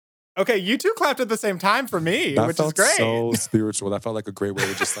Okay, you two clapped at the same time for me, That which felt is great. so spiritual. That felt like a great way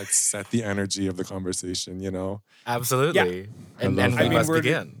to just like set the energy of the conversation, you know? Absolutely. I And love we that. I mean, must we're-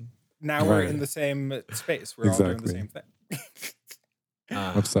 begin. Now we're Right. in the same space. We're all doing the Exactly. same thing.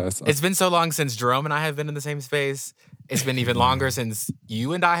 Obsessed. It's been so long since Jerome and I have been in the same space. It's been even longer since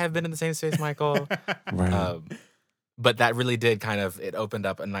you and I have been in the same space, Michael. Right. But that really did it opened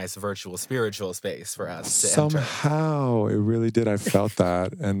up a nice virtual spiritual space for us to enter. Somehow it really did. I felt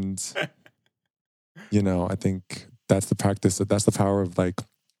that. And, you know, I think that's the practice, that's the power of like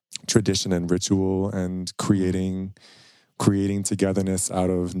tradition and ritual and creating togetherness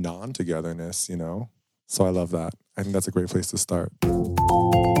out of non-togetherness, you know? So I love that. I think that's a great place to start.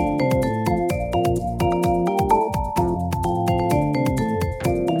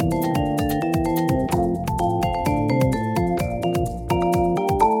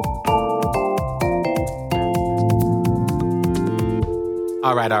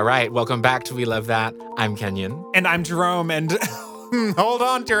 All right. Welcome back to We Love That. I'm Kenyon. And I'm Jerome, and hold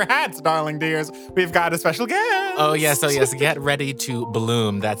on to your hats, darling dears. We've got a special guest. Oh, yes. Get ready to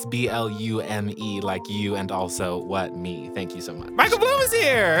bloom. That's BLUME, like you and also what? Me. Thank you so much. Michael Bloom is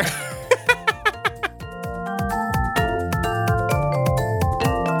here.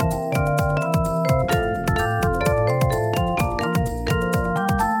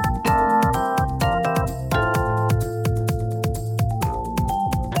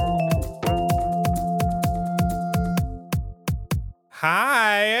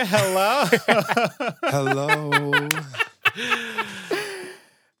 Hi. Hello. Hello.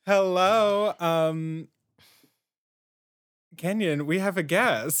 Hello. Kenyon, we have a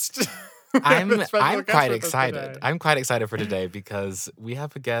guest. I'm We have a special guest quite with us excited. today. I'm quite excited for today because we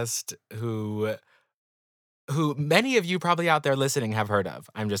have a guest who many of you probably out there listening have heard of.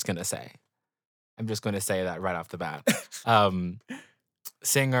 I'm just gonna say that right off the bat.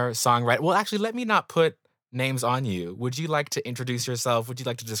 Singer, songwriter. Well, actually, let me not put names on you. Would you like to introduce yourself? Would you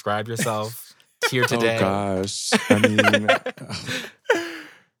like to describe yourself here today? Oh gosh. I mean,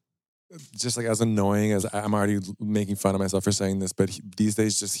 just like as annoying as I'm already making fun of myself for saying this, but these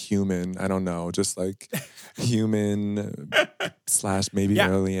days just human. I don't know, just like human / maybe Yeah.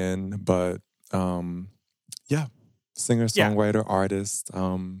 alien, but yeah, singer, songwriter, artist,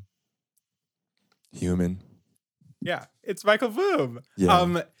 human. Yeah, it's Michael Bloom.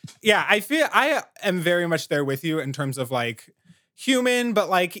 Yeah. I feel I am very much there with you in terms of like human, but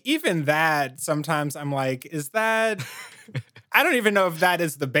like even that sometimes I'm like, is that I don't even know if that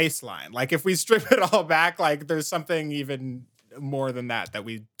is the baseline. Like if we strip it all back, like there's something even more than that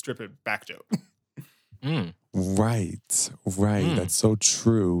we strip it back to. Right. That's so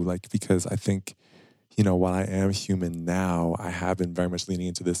true. Like, because I think, you know, while I am human now, I have been very much leaning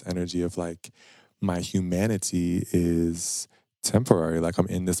into this energy of like, my humanity is temporary. Like I'm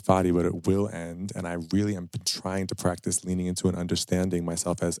in this body, but it will end. And I really am trying to practice leaning into and understanding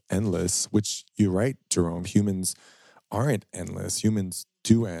myself as endless, which you're right, Jerome. Humans aren't endless. Humans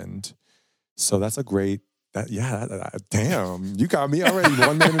do end. So that's a great, damn, you got me already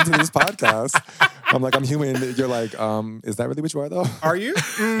 1 minute into this podcast. I'm like, I'm human. You're like, is that really what you are though? Are you?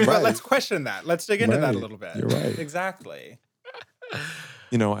 But Right. let's question that. Let's dig into that a Right. little bit. You're right. Exactly.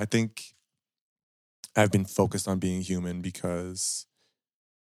 You know, I think I've been focused on being human because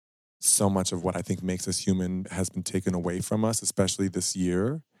so much of what I think makes us human has been taken away from us, especially this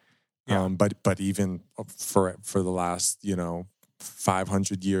year. Yeah. But even for the last, you know,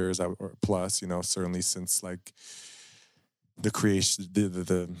 500 years or plus, you know, certainly since like the creation,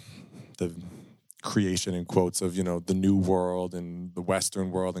 the creation in quotes of, you know, the New World and the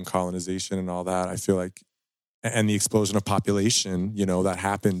Western world and colonization and all that, I feel like, and the explosion of population, you know, that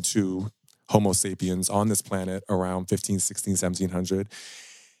happened to Homo sapiens on this planet around 15, 16, 1700,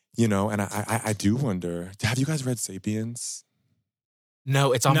 you know, and I do wonder, have you guys read Sapiens?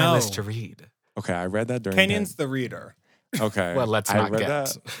 No, it's on my No. list to read. Okay, I read that during Kenyon's the reader. Okay. Well, let's I not read get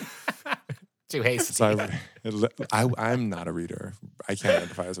that. too hasty. So I'm not a reader. I can't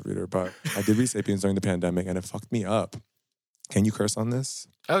identify as a reader, but I did read Sapiens during the pandemic and it fucked me up. Can you curse on this?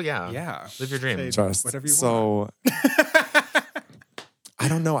 Oh, yeah. Yeah. Live your dream. Say Trust. whatever you So want. I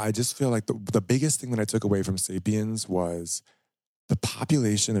don't know. I just feel like the biggest thing that I took away from Sapiens was the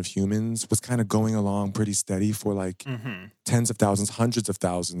population of humans was kind of going along pretty steady for like Mm-hmm. tens of thousands, hundreds of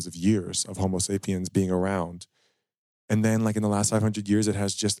thousands of years of Homo sapiens being around. And then like in the last 500 years, it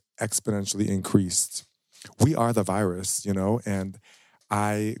has just exponentially increased. We are the virus, you know? And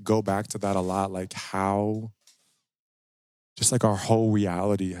I go back to that a lot, like how just like our whole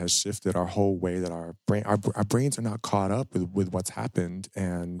reality has shifted, our whole way that our brains are not caught up with what's happened.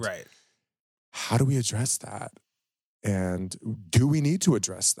 And Right. how do we address that? And do we need to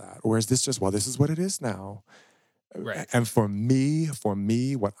address that? Or is this just, well, this is what it is now? Right. And for me,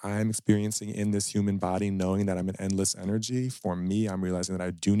 what I'm experiencing in this human body, knowing that I'm an endless energy, for me, I'm realizing that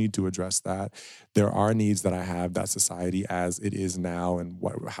I do need to address that. There are needs that I have that society as it is now and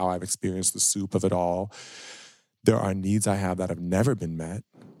how I've experienced the soup of it all. There are needs I have that have never been met.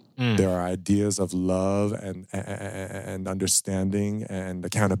 There are ideas of love and understanding and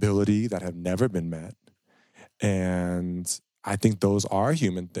accountability that have never been met. And I think those are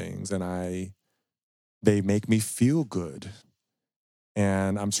human things, and they make me feel good.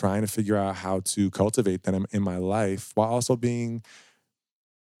 And I'm trying to figure out how to cultivate them in my life while also being,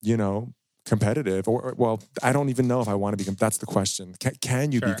 competitive. Well, I don't even know if I want to be, that's the question.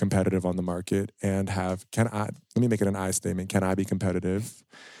 Can you be competitive on the market and let me make it an I statement. Can I be competitive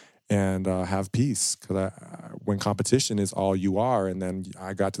and have peace? Because when competition is all you are, and then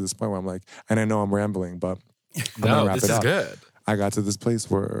I got to this point where I'm like, and I know I'm rambling, but no, this is good. I got to this place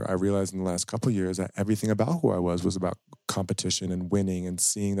where I realized in the last couple of years that everything about who I was about competition and winning and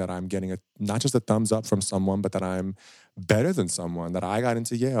seeing that I'm getting not just a thumbs up from someone, but that I'm better than someone, that I got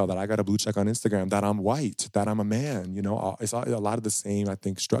into Yale, that I got a blue check on Instagram, that I'm white, that I'm a man. It's a lot of the same, I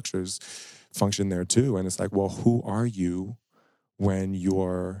think, structures function there too. And it's like, well, who are you when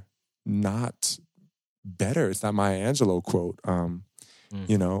you're not better? It's that Maya Angelou quote. And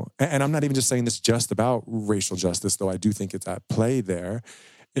I'm not even just saying this just about racial justice, though I do think it's at play there.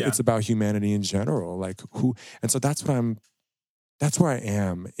 Yeah. It's about humanity in general. Like and so that's where I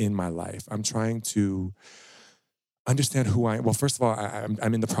am in my life. I'm trying to understand who I am. Well, first of all,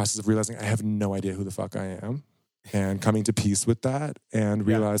 I'm in the process of realizing I have no idea who the fuck I am, and coming to peace with that, and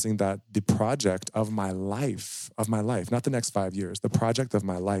realizing that the project of my life, not the next 5 years, the project of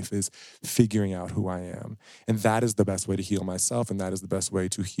my life is figuring out who I am. And that is the best way to heal myself, and that is the best way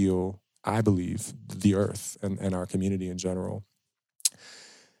to heal, I believe, the earth and our community in general.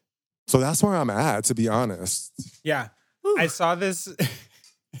 So that's where I'm at, to be honest. Yeah. Whew. I saw this,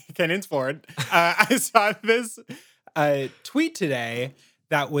 Kennan's forward. I saw this tweet today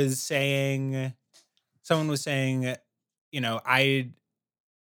that was saying, someone was saying, I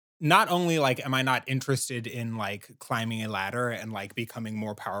not only am I not interested in climbing a ladder and becoming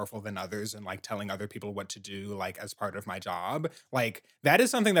more powerful than others and telling other people what to do as part of my job, that is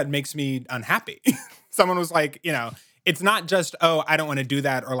something that makes me unhappy. Someone was it's not just, oh, I don't want to do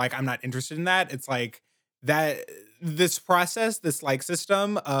that, or I'm not interested in that. It's that this process, this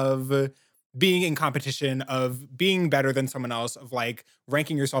system of being in competition, of being better than someone else, of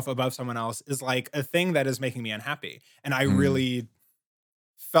ranking yourself above someone else is a thing that is making me unhappy. And I really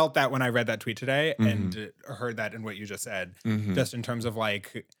felt that when I read that tweet today and heard that in what you just said, just in terms of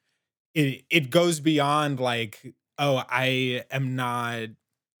it goes beyond oh, I am not,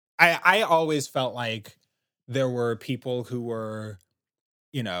 I always felt there were people who were,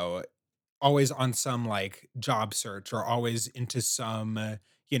 always on some job search, or always into some,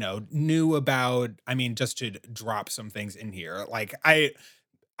 knew about, just to drop some things in here.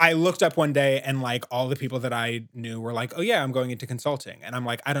 I looked up one day and all the people that I knew were oh yeah, I'm going into consulting. And I'm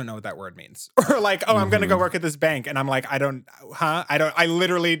I don't know what that word means. Or oh, I'm going to go work at this bank. And I'm I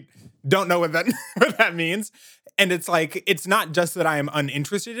literally don't know what that, what that means. And it's it's not just that I am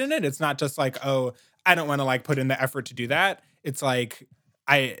uninterested in it. It's not just oh, I don't want to put in the effort to do that. It's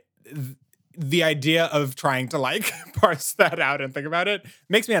the idea of trying to parse that out and think about it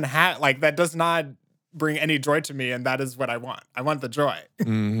makes me unhappy. That does not bring any joy to me, and that is what I want. I want the joy.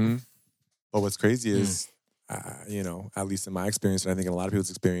 But what's crazy is, at least in my experience, and I think in a lot of people's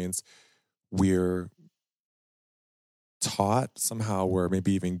experience, we're taught somehow, or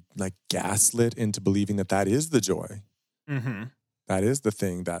maybe even gaslit into believing that is the joy. That is the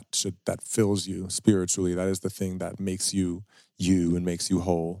thing that fills you spiritually. That is the thing that makes you and makes you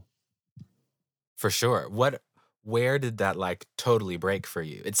whole. For sure. Where did that totally break for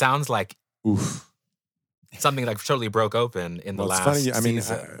you? It sounds like something totally broke open in the last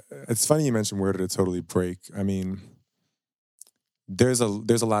season. It's funny you mentioned where did it totally break. There's a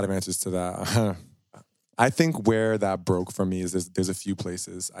lot of answers to that. I think where that broke for me is there's a few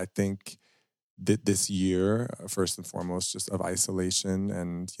places. I think this year, first and foremost, just of isolation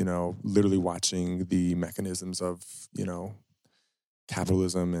and, literally watching the mechanisms of,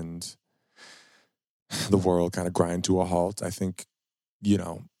 capitalism and the world kind of grind to a halt, I think,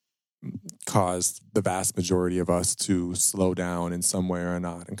 caused the vast majority of us to slow down in some way or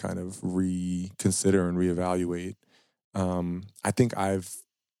not and kind of reconsider and reevaluate. I think I've,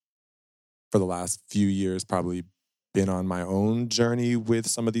 for the last few years, probably been on my own journey with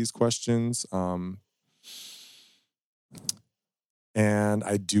some of these questions. And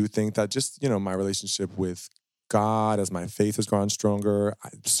I do think that just, my relationship with God, as my faith has grown stronger.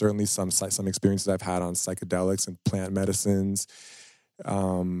 Certainly some experiences I've had on psychedelics and plant medicines.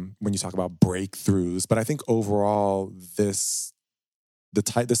 When you talk about breakthroughs, but I think overall this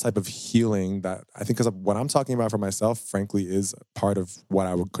type of healing that I think, because what I'm talking about for myself, frankly, is part of what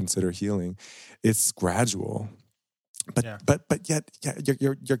I would consider healing. It's gradual, but yet,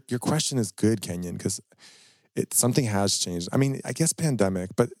 your question is good, Kenyon, because something has changed. I mean, I guess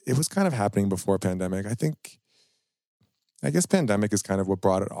pandemic, but it was kind of happening before pandemic. I guess pandemic is kind of what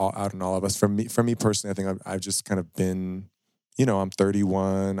brought it all out in all of us. For me personally, I think I've just kind of been, I'm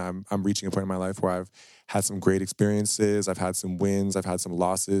 31. I'm reaching a point in my life where I've had some great experiences. I've had some wins. I've had some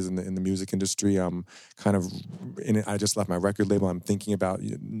losses in the music industry. I'm kind of in it. I just left my record label. I'm thinking about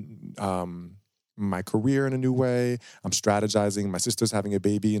my career in a new way. I'm strategizing. My sister's having a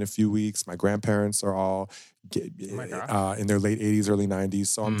baby in a few weeks. My grandparents are all in their late 80s, early 90s.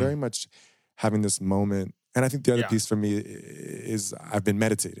 So I'm very much having this moment. And I think the other piece for me is I've been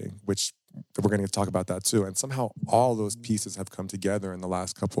meditating, which we're going to talk about that too. And somehow all those pieces have come together in the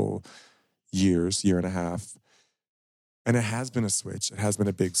last couple year and a half. And it has been a switch. It has been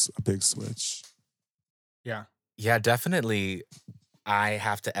a big switch. Yeah. Yeah, definitely. I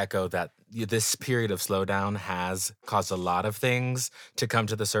have to echo that this period of slowdown has caused a lot of things to come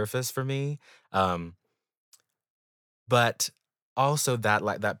to the surface for me. But also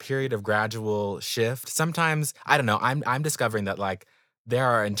that period of gradual shift. Sometimes, I don't know, I'm discovering that there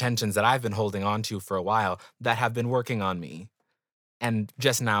are intentions that I've been holding on to for a while that have been working on me and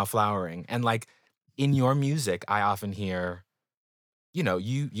just now flowering. And in your music, I often hear,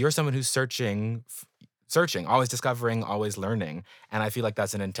 you're someone who's searching, always discovering, always learning. And I feel like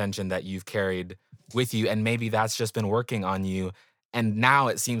that's an intention that you've carried with you. And maybe that's just been working on you. And now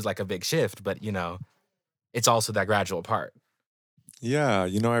it seems like a big shift, but it's also that gradual part. Yeah,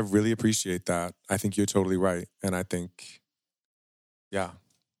 I really appreciate that. I think you're totally right. And I think, you're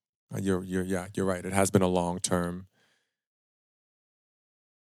right. It has been a long-term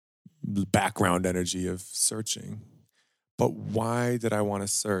background energy of searching. But why did I want to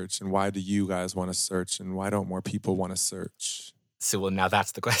search? And why do you guys want to search? And why don't more people want to search? So, well, now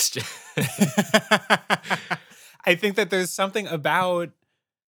that's the question. I think that there's something about,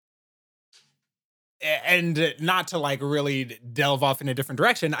 and not to really delve off in a different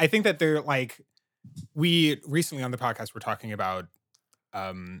direction, I think that they're we recently on the podcast were talking about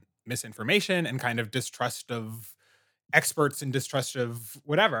misinformation and kind of distrust of experts and distrust of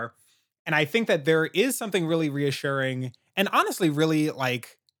whatever. And I think that there is something really reassuring and honestly really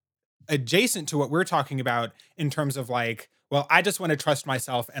adjacent to what we're talking about in terms of well, I just want to trust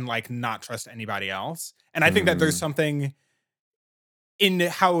myself and not trust anybody else. And I think that there's something in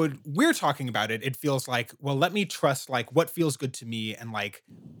how we're talking about it. It feels well, let me trust what feels good to me. And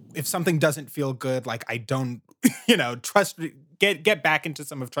if something doesn't feel good, I don't, trust, get back into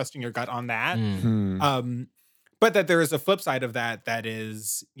some of trusting your gut on that. But that there is a flip side of that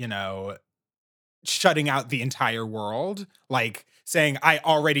is, shutting out the entire world, saying, I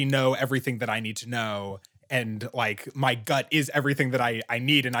already know everything that I need to know. And my gut is everything that I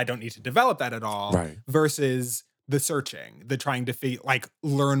need, and I don't need to develop that at all. Right. Versus the searching, the trying to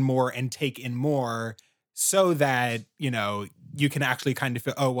learn more and take in more so that, you can actually kind of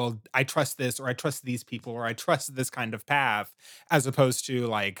feel, oh, well, I trust this, or I trust these people, or I trust this kind of path, as opposed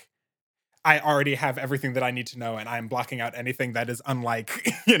to I already have everything that I need to know, and I'm blocking out anything that is unlike,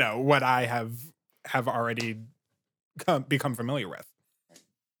 what I have already become familiar with.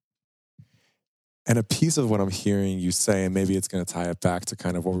 And a piece of what I'm hearing you say, and maybe it's going to tie it back to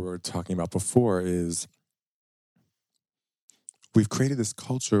kind of what we were talking about before, is we've created this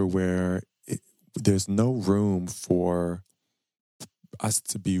culture where there's no room for us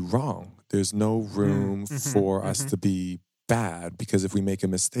to be wrong. There's no room for us to be bad, because if we make a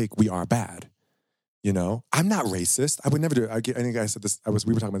mistake, we are bad. I'm not racist. I would never do it. I think I said this.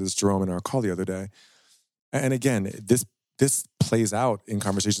 We were talking about this, Jerome, in our call the other day. And again, this plays out in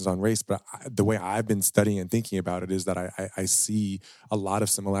conversations on race, but the way I've been studying and thinking about it is that I see a lot of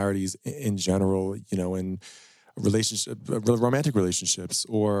similarities in general, in romantic relationships,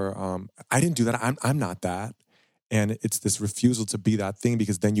 or I didn't do that. I'm not that. And it's this refusal to be that thing,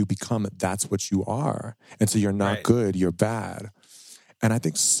 because then you become, that's what you are. And so you're not good, you're bad. And I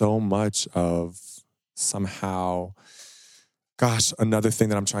think so much of somehow, another thing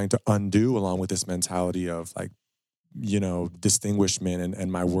that I'm trying to undo along with this mentality of distinguishment and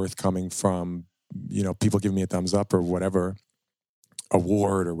my worth coming from, people giving me a thumbs up or whatever,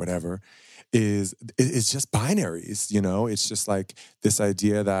 award or whatever, is just binaries, It's just this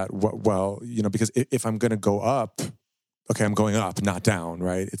idea that, because if I'm going to go up, okay, I'm going up, not down,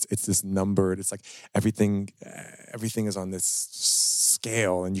 right? It's this numbered. It's like everything is on this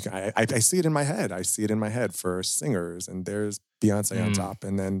scale, and I see it in my head. I see it in my head for singers, and there's Beyonce on top,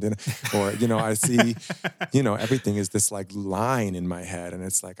 and then or I see, everything is this like line in my head, and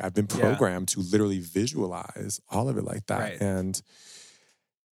it's like I've been programmed to literally visualize all of it like that, Right. and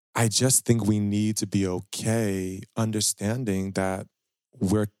I just think we need to be okay understanding that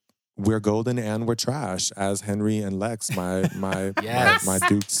we're golden and we're trash, as Henry and Lex, my Yes. my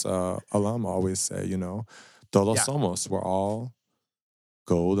Dukes alum, always say. Todos Yeah. somos. We're all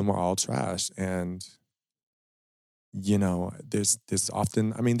gold and we're all trash. And there's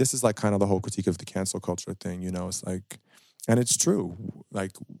often. I mean, this is like kind of the whole critique of the cancel culture thing. It's like, and it's true.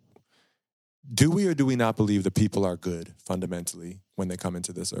 Like, do we or do we not believe that people are good fundamentally when they come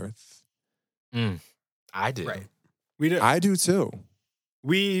into this earth? I do. Right. We do. I do too.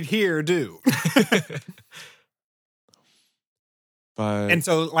 We here do. But And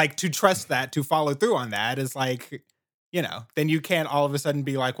so, like, to trust that, to follow through on that is like, then you can't all of a sudden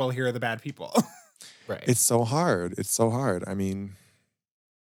be like, well, here are the bad people. Right. it's so hard. It's so hard. I mean,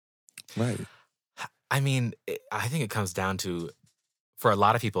 right. I mean, I think it comes down to, for a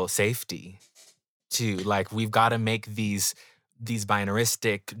lot of people, safety. To like, we've got to make these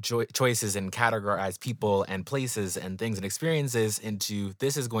binaristic choices and categorize people and places and things and experiences into,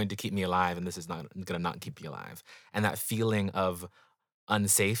 this is going to keep me alive and this is not going to not keep me alive. And that feeling of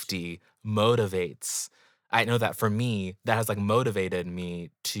unsafety motivates. I know that for me, that has like motivated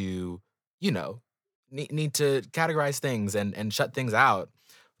me to, need to categorize things and shut things out.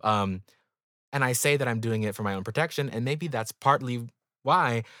 And I say that I'm doing it for my own protection, and maybe that's partly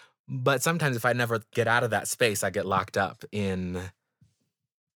why. But sometimes if I never get out of that space, I get locked up in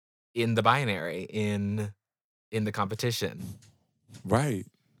the binary, in the competition. Right.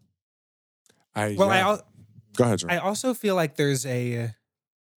 Well, Go ahead, Jerome. I also feel like there's that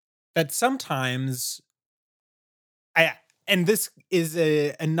sometimes and this is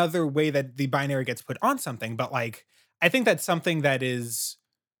another way that the binary gets put on something, but like, I think that's something that is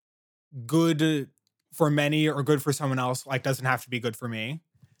good for many or good for someone else, like, doesn't have to be good for me.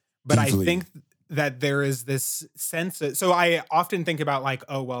 But Deeply. I think that there is this sense that, so I often think about like,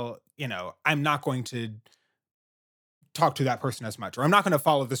 oh, well, I'm not going to talk to that person as much, or I'm not going to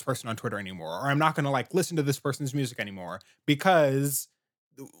follow this person on Twitter anymore, or I'm not going to like listen to this person's music anymore, because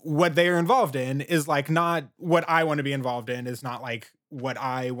what they are involved in is like not what I want to be involved in, is not like what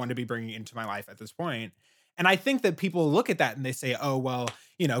I want to be bringing into my life at this point. And I think that people look at that and they say, oh, well,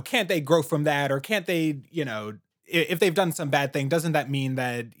 can't they grow from that? Or can't they, if they've done some bad thing, doesn't that mean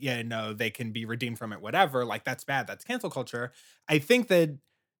that, they can be redeemed from it, whatever? Like, that's bad. That's cancel culture. I think that,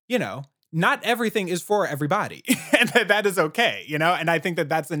 not everything is for everybody, and that is okay, And I think that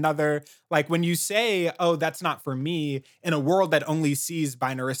that's another, like, when you say, oh, that's not for me, in a world that only sees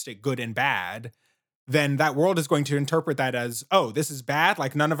binaristic good and bad, then that world is going to interpret that as, oh, this is bad.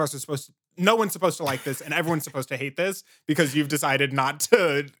 Like, no one's supposed to like this, and everyone's supposed to hate this because you've decided not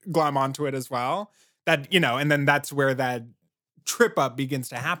to glom onto it as well. That, and then that's where that trip up begins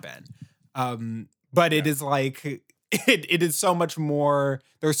to happen. But it is like, it is so much more,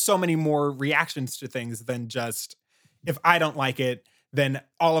 there's so many more reactions to things than just, if I don't like it, then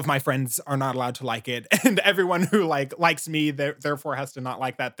all of my friends are not allowed to like it. And everyone who likes me, therefore has to not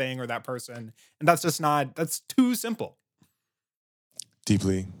like that thing or that person. And that's just not, that's too simple.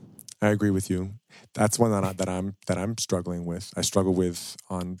 Deeply. I agree with you. That's one that I'm struggling with. I struggle with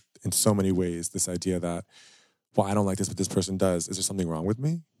in so many ways, this idea that, well, I don't like this, but this person does. Is there something wrong with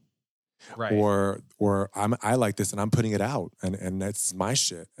me? Right. Or I like this and I'm putting it out and that's my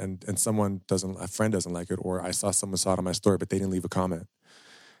shit. And a friend doesn't like it, or I saw someone saw it on my story, but they didn't leave a comment.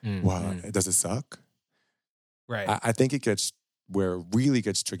 Well, does it suck? Right. I think where it really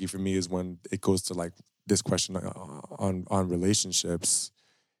gets tricky for me is when it goes to like this question on relationships,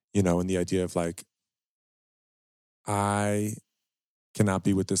 and the idea of like, I cannot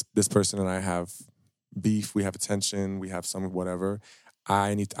be with this person and I have beef, we have tension, we have some whatever.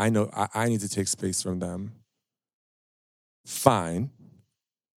 I need to take space from them. Fine.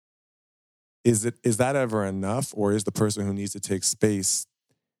 Is that ever enough, or is the person who needs to take space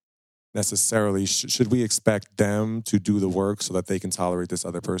necessarily, should we expect them to do the work so that they can tolerate this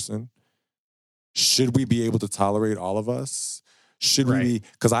other person? Should we be able to tolerate all of us? Should we be,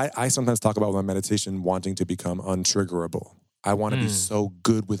 because I sometimes talk about my meditation wanting to become untriggerable. I want to be so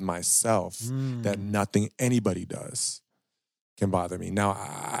good with myself that nothing anybody does can bother me. Now,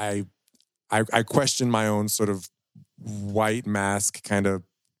 I question my own sort of white mask kind of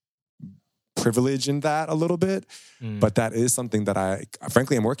privilege in that a little bit, but that is something that I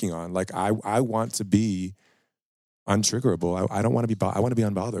frankly am working on. Like I want to be untriggerable. I don't want to be, I want to be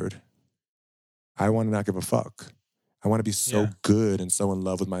unbothered. I want to not give a fuck. I want to be so good and so in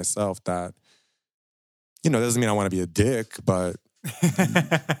love with myself that, you know, doesn't mean I want to be a dick, but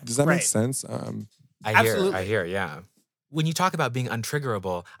does that make sense? I hear, yeah. When you talk about being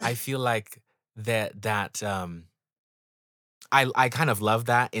untriggerable, I feel like I kind of love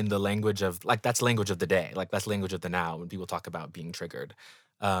that in the language of, like, that's language of the day. Like, that's language of the now when people talk about being triggered.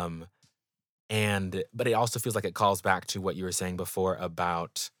 But it also feels like it calls back to what you were saying before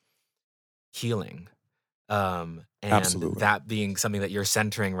about healing. And Absolutely. that being something that you're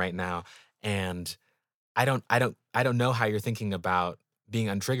centering right now. And I don't know how you're thinking about being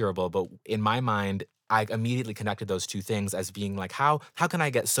untriggerable, but in my mind, I immediately connected those two things as being like, how can I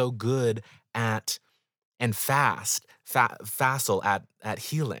get so good at and facile at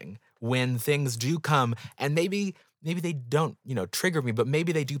healing when things do come, and maybe they don't, you know, trigger me, but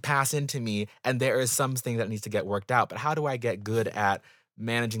maybe they do pass into me and there is something that needs to get worked out. But how do I get good at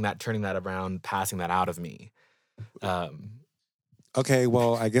managing that, turning that around, passing that out of me? Okay,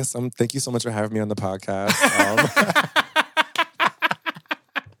 well, I guess thank you so much for having me on the podcast.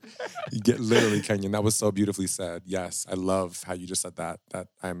 Literally, Kenyon, that was so beautifully said. Yes, I love how you just said that.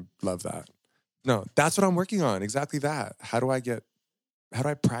 I love that. No, that's what I'm working on. Exactly that. How do I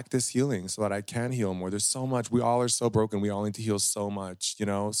practice healing so that I can heal more? There's so much. We all are so broken. We all need to heal so much, you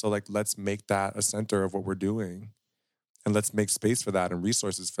know? So like, let's make that a center of what we're doing. And let's make space for that and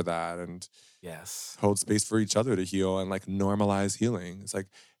resources for that. And hold space for each other to heal and like normalize healing. It's like,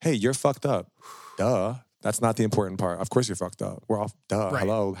 hey, you're fucked up. Duh. That's not the important part. Of course you're fucked up. We're all, duh. Right.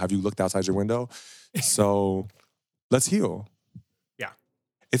 Hello. Have you looked outside your window? So let's heal.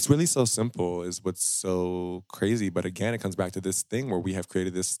 It's really so simple is what's so crazy. But again, it comes back to this thing where we have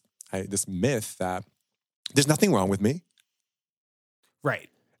created this myth that there's nothing wrong with me. Right.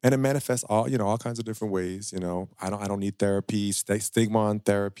 And it manifests all kinds of different ways. You know, I don't need therapy, stigma on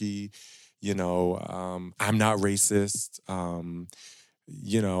therapy. You know, I'm not racist.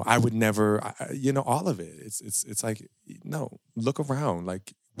 You know, I would never, all of it. It's like, no, look around.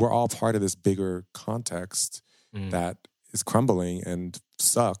 Like, we're all part of this bigger context that is crumbling and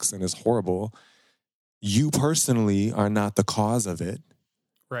sucks and is horrible. You personally are not the cause of it,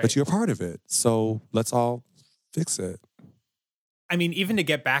 but you're part of it. So let's all fix it. I mean, even to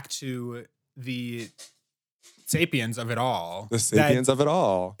get back to the sapiens of it all. The sapiens of it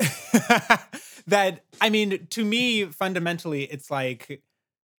all. That, I mean, to me, fundamentally, it's like,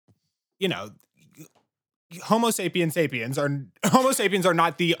 you know, Homo sapiens are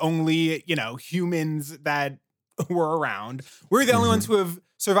not the only, you know, humans that were around. We're the only ones who have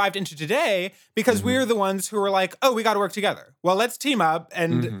survived into today because we're the ones who are like, oh, we got to work together. Well, let's team up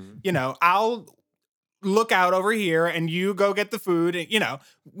and, you know, I'll look out over here and you go get the food. And, you know,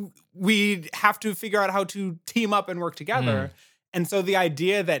 we have to figure out how to team up and work together. And so the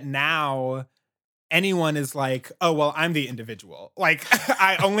idea that now anyone is like, oh, well, I'm the individual. Like,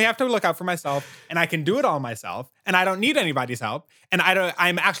 I only have to look out for myself and I can do it all myself and I don't need anybody's help. And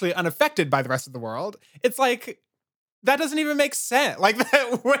I'm actually unaffected by the rest of the world. It's like, that doesn't even make sense. Like,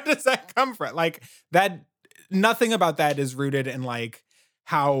 where does that come from? Like, that, nothing about that is rooted in like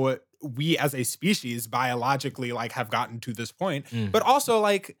how we as a species biologically like have gotten to this point. But also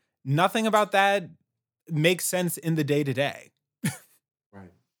like nothing about that makes sense in the day to day.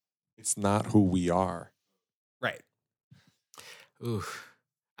 Right. It's not who we are. Right. Ooh.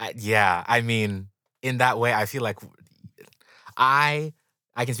 Yeah. I mean, in that way, I feel like I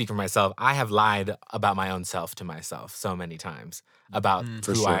can speak for myself. I have lied about my own self to myself so many times about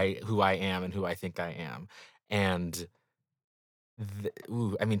who I am and who I think I am. And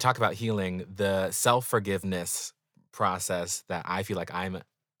I mean, talk about healing. The self-forgiveness process that I feel like I'm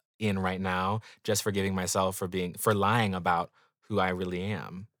in right now, just forgiving myself for lying about who I really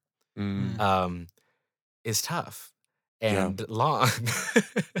am, is tough and long.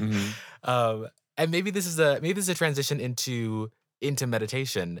 And maybe this is a transition into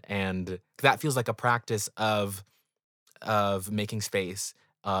meditation, and that feels like a practice of making space,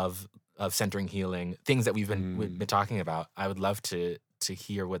 of centering healing, things that we've been talking about. I would love to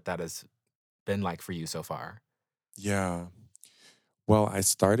hear what that has been like for you so far. Yeah. Well, I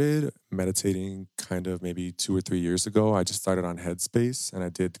started meditating kind of maybe 2 or 3 years ago. I just started on Headspace and I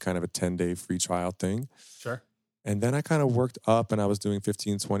did kind of a 10-day free trial thing. Sure. And then I kind of worked up and I was doing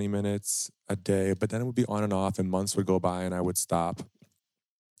 15, 20 minutes a day, but then it would be on and off and months would go by and I would stop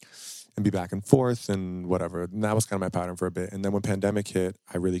and be back and forth and whatever. And that was kind of my pattern for a bit. And then when pandemic hit,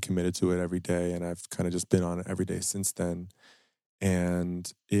 I really committed to it every day and I've kind of just been on it every day since then. And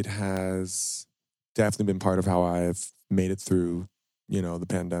it has definitely been part of how I've made it through, you know, the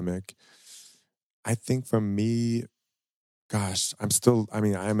pandemic. I think for me, gosh, I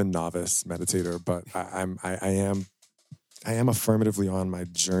am a novice meditator, but I am affirmatively on my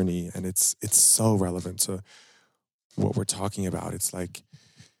journey, and it's so relevant to what we're talking about. It's like,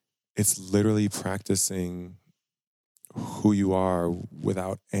 it's literally practicing who you are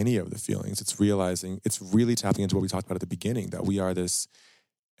without any of the feelings. It's realizing, it's really tapping into what we talked about at the beginning, that we are this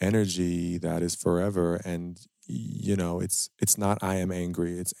energy that is forever. And, it's not I am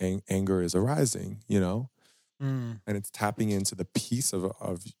angry. It's anger is arising, Mm. and it's tapping into the piece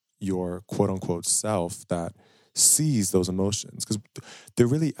of your quote unquote self that sees those emotions. Because there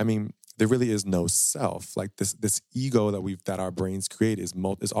really is no self. Like this ego that our brains create is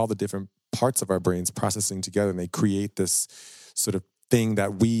all the different parts of our brains processing together, and they create this sort of thing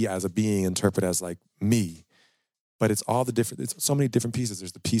that we as a being interpret as like me. But it's so many different pieces.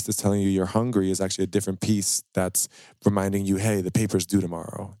 There's the piece that's telling you you're hungry is actually a different piece that's reminding you, hey, the paper's due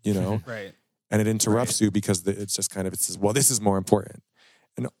tomorrow, Right. and it interrupts you because it's just kind of, it says, well, this is more important.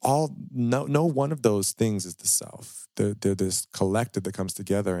 And no one of those things is the self. They're this collective that comes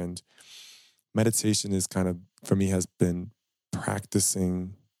together. And meditation is kind of, for me, has been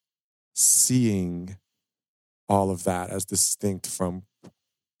practicing seeing all of that as distinct from,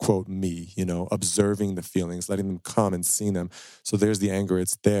 quote, me, observing the feelings, letting them come and seeing them. So there's the anger,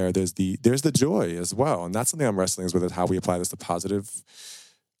 it's there. There's the joy as well. And that's something I'm wrestling with, is how we apply this to positive.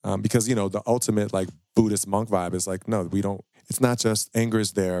 Because, the ultimate like Buddhist monk vibe is like, no, it's not just anger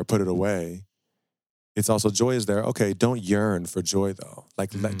is there, put it away. It's also joy is there. Okay, don't yearn for joy though.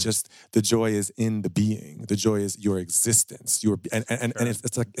 Like the joy is in the being. The joy is your existence. And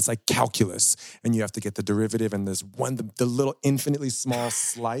it's like calculus, and you have to get the derivative and the little infinitely small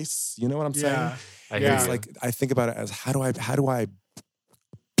slice. You know what I'm saying? I hear It's you. like, I think about it as how do I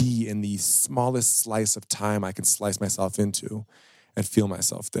be in the smallest slice of time I can slice myself into and feel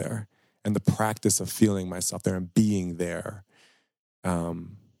myself there. And the practice of feeling myself there and being there.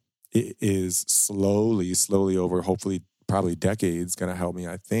 It is slowly over, hopefully, probably decades, going to help me,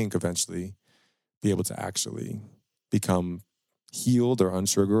 I think, eventually be able to actually become healed or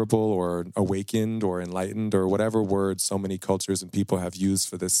unsugarable or awakened or enlightened or whatever word so many cultures and people have used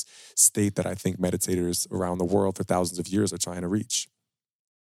for this state that I think meditators around the world for thousands of years are trying to reach.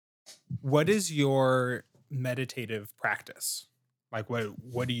 What is your meditative practice? Like,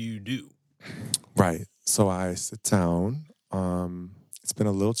 what do you do? Right. So I sit down. It's been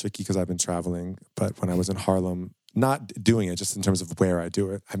a little tricky because I've been traveling, but when I was in Harlem, not doing it just in terms of where I do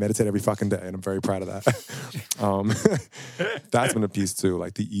it, I meditate every fucking day, and I'm very proud of that. That's been a piece too,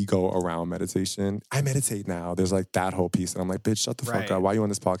 like the ego around meditation. I meditate now. There's like that whole piece, and I'm like, bitch, shut the fuck up. Why are you on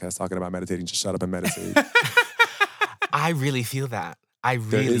this podcast talking about meditating? Just shut up and meditate. I really feel that. I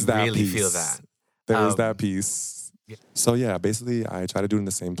really feel that. There is that piece. Yeah. So yeah, basically I try to do it in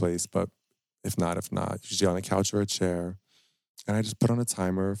the same place, but if not, usually on a couch or a chair. And I just put on a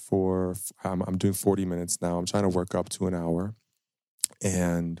timer for, I'm doing 40 minutes now. I'm trying to work up to an hour.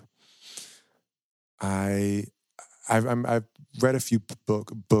 And I've read a few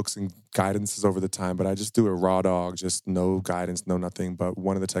books and guidances over the time, but I just do it raw dog, just no guidance, no nothing. But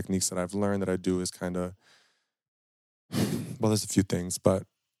one of the techniques that I've learned that I do is kind of, well, there's a few things, but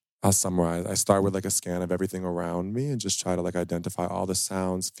I'll summarize. I start with like a scan of everything around me and just try to like identify all the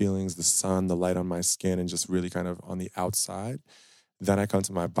sounds, feelings, the sun, the light on my skin, and just really kind of on the outside. Then I come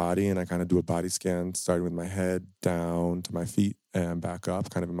to my body and I kind of do a body scan, starting with my head down to my feet and back up,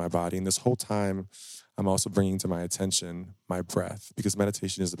 kind of in my body. And this whole time, I'm also bringing to my attention my breath, because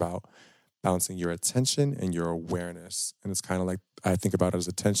meditation is about balancing your attention and your awareness. And it's kind of like, I think about it as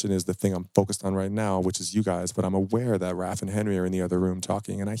attention is the thing I'm focused on right now, which is you guys, but I'm aware that Raph and Henry are in the other room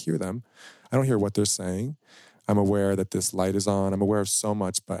talking, and I hear them. I don't hear what they're saying. I'm aware that this light is on. I'm aware of so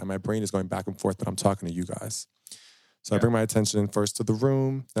much, but my brain is going back and forth, but I'm talking to you guys. So I bring my attention first to the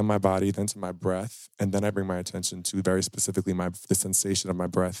room, then my body, then to my breath, and then I bring my attention to very specifically the sensation of my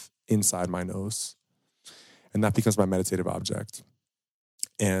breath inside my nose. And that becomes my meditative object.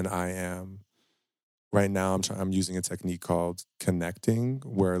 And right now I'm using a technique called connecting,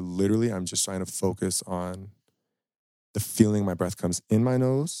 where literally I'm just trying to focus on the feeling my breath comes in my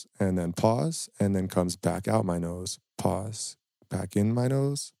nose and then pause, and then comes back out my nose, pause, back in my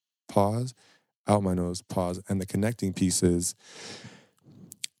nose, pause, out my nose, pause. And the connecting piece is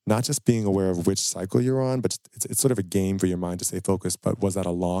not just being aware of which cycle you're on, but it's sort of a game for your mind to stay focused. But was that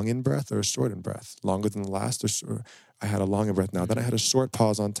a long in breath or a short in breath? Longer than the last or short? I had a long in breath now. Then I had a short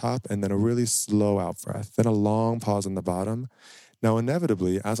pause on top, and then a really slow out breath. Then a long pause on the bottom. Now,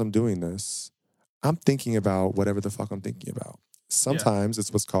 inevitably, as I'm doing this, I'm thinking about whatever the fuck I'm thinking about. Sometimes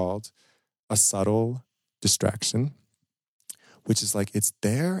it's what's called a subtle distraction, which is like it's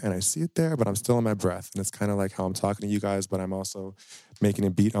there and I see it there, but I'm still in my breath. And it's kind of like how I'm talking to you guys, but I'm also making a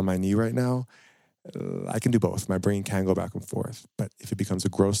beat on my knee right now. I can do both. My brain can go back and forth. But if it becomes a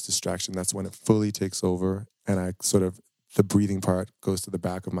gross distraction, that's when it fully takes over. And I sort of, the breathing part goes to the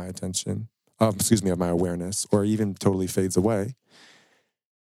back of my attention, of my awareness, or even totally fades away.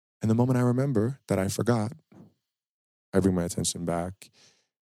 And the moment I remember that I forgot, I bring my attention back.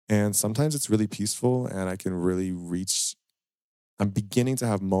 And sometimes it's really peaceful and I can really I'm beginning to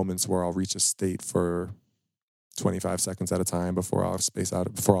have moments where I'll reach a state for 25 seconds at a time before I'll space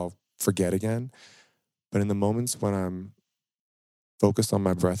out, before I'll forget again. But in the moments when I'm focused on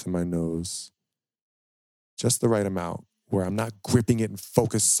my breath and my nose, just the right amount, where I'm not gripping it and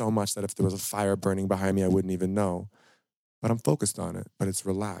focused so much that if there was a fire burning behind me, I wouldn't even know. But I'm focused on it, but it's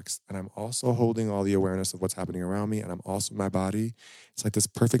relaxed. And I'm also holding all the awareness of what's happening around me, and I'm also my body. It's like this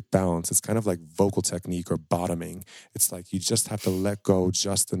perfect balance. It's kind of like vocal technique or bottoming. It's like you just have to let go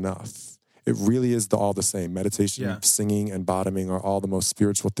just enough. It really is all the same. Meditation, singing, and bottoming are all the most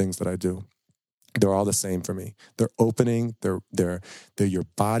spiritual things that I do. They're all the same for me. They're opening. They're your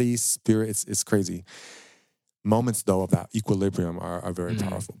body, spirit. It's crazy. Moments though of that equilibrium are very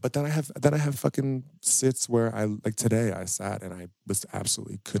powerful. But then I have fucking sits where like today I sat and I was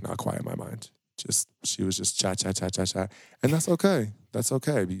absolutely could not quiet my mind. She was just chat, and that's okay. That's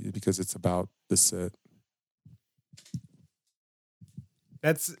okay because it's about the sit.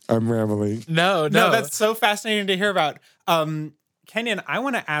 I'm rambling. No, that's so fascinating to hear about. Kenyon, I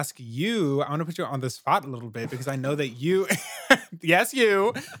want to ask you, I want to put you on the spot a little bit because I know that you, yes,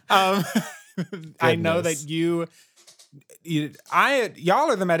 you, I know that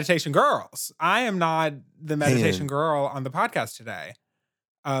y'all are the meditation girls. I am not the meditation girl on the podcast today.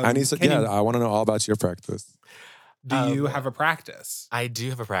 I want to know all about your practice. Do you have a practice? I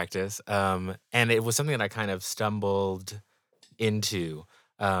do have a practice. And it was something that I kind of stumbled into.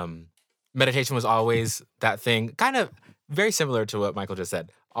 Meditation was always that thing, kind of very similar to what Michael just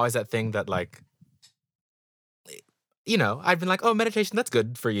said. Always that thing that, like, you know, I've been like, oh, meditation, that's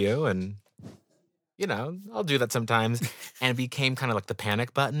good for you. And, you know, I'll do that sometimes. And it became kind of like the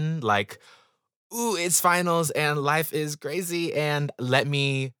panic button, like, ooh, it's finals and life is crazy. And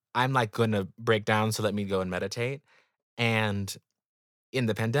I'm like going to break down, so let me go and meditate. And in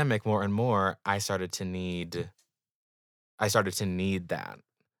the pandemic, more and more, I started to need that.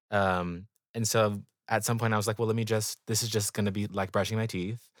 And so at some point I was like, well, this is just going to be like brushing my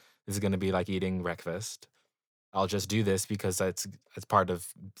teeth. This is going to be like eating breakfast. I'll just do this because it's part of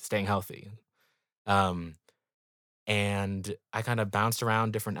staying healthy. And I kind of bounced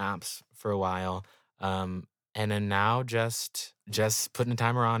around different apps for a while. And then now just putting a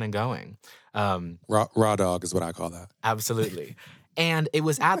timer on and going. Raw dog is what I call that. Absolutely. And it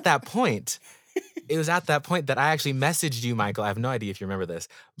was at that point that I actually messaged you, Michael. I have no idea if you remember this.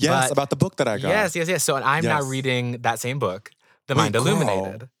 Yes, about the book that I got. Yes. So I'm now reading that same book, The Mind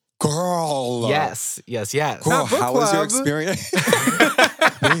Illuminated. Girl. Yes. Girl, how was your experience?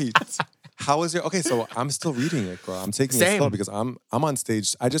 Wait. How was your... Okay, so I'm still reading it, girl. I'm taking it slow because I'm on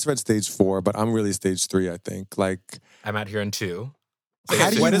stage... I just read stage 4, but I'm really stage 3, I think. Like... I'm out here in 2. How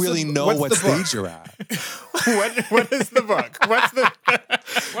do you really know what stage you're at? What is the book?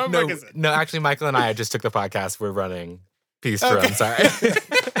 What book is it? No, actually, Michael and I just took the podcast. We're running Peace to Run. Sorry.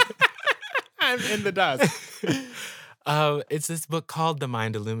 I'm in the dust. It's this book called The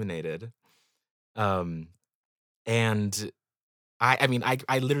Mind Illuminated. And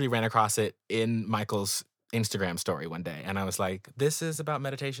I literally ran across it in Michael's Instagram story one day. And I was like, this is about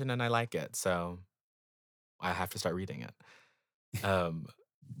meditation and I like it. So I have to start reading it. And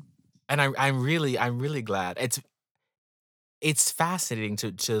I'm really glad. It's fascinating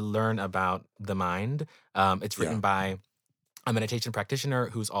to learn about the mind. It's written by a meditation practitioner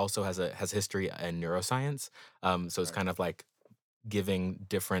who's also has history in neuroscience. So it's kind of like giving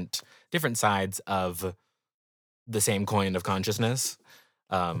different sides of the same coin of consciousness.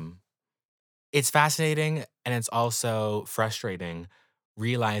 It's fascinating and it's also frustrating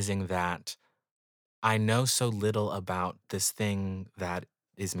realizing that I know so little about this thing that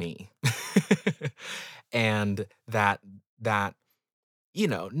is me. And that, you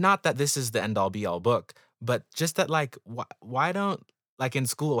know, not that this is the end all be all book, but just that, like, why don't, like, in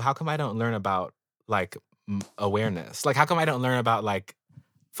school, how come I don't learn about, like, awareness? Like, how come I don't learn about, like,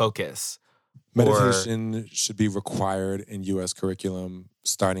 focus? Meditation should be required in U.S. curriculum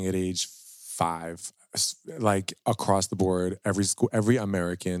starting at age 5. Like across the board, every school, every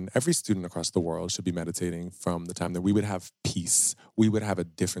American, every student across the world should be meditating from the time that we would have peace. We would have a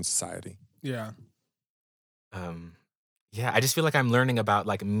different society. Yeah. Yeah, I just feel like I'm learning about,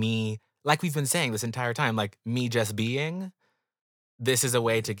 like, me, like we've been saying this entire time, like me just being, this is a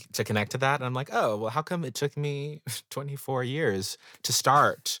way to connect to that. And I'm like, oh, well, how come it took me 24 years to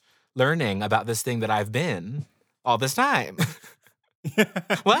start learning about this thing that I've been all this time?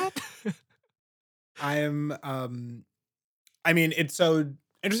 What? I mean, it's so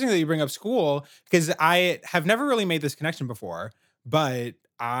interesting that you bring up school because I have never really made this connection before, but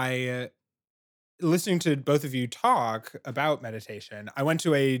listening to both of you talk about meditation, I went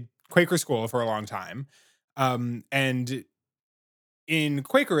to a Quaker school for a long time. And in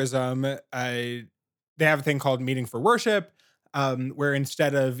Quakerism, they have a thing called meeting for worship, where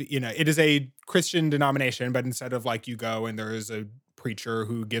instead of, it is a Christian denomination, but instead of like you go and there is a preacher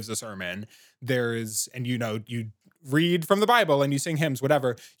who gives a sermon, and you read from the Bible and you sing hymns,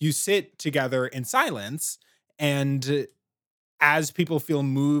 whatever, you sit together in silence. And as people feel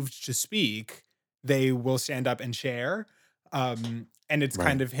moved to speak, they will stand up and share. And it's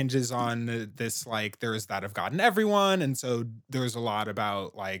kind of hinges on this, like, there is that of God in everyone. And so there's a lot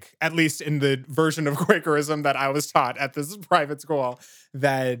about, like, at least in the version of Quakerism that I was taught at this private school,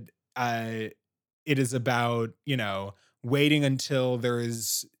 that it is about, waiting until there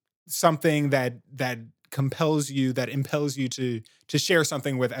is something that compels you, that impels you to share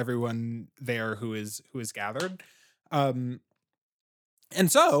something with everyone there who is gathered. And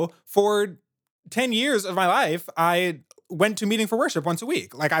so for 10 years of my life, I went to meeting for worship once a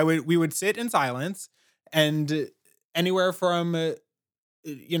week. Like we would sit in silence, and anywhere from,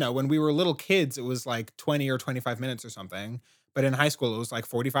 when we were little kids, it was like 20 or 25 minutes or something. But in high school, it was like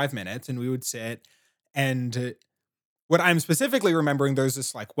 45 minutes, and we would sit. And what I'm specifically remembering, there's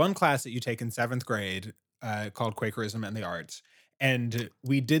this like one class that you take in 7th grade called Quakerism and the Arts. And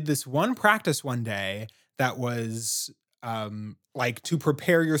we did this one practice one day that was like to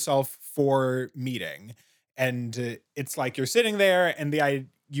prepare yourself for meeting. And it's like you're sitting there and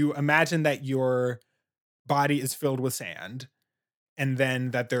you imagine that your body is filled with sand, and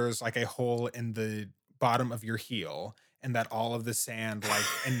then that there's like a hole in the bottom of your heel, and that all of the sand, like,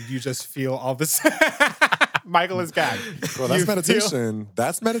 and you just feel all this. Michael is gagged. Well, that's meditation.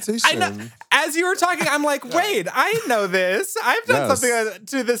 That's meditation. I know. As you were talking, I'm like, wait, I know this. I've done something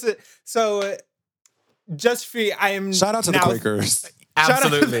to this. So just for I am. Shout out to the Quakers.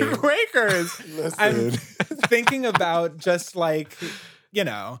 Absolutely. Shout out to the Quakers. I'm thinking about just like,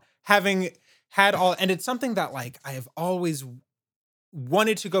 having had all, and it's something that like I have always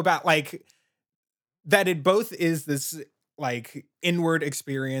wanted to go back, like that it both is this like inward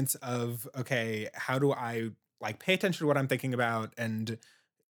experience of, okay, how do I like pay attention to what I'm thinking about? And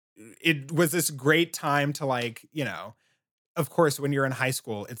it was this great time to like, of course, when you're in high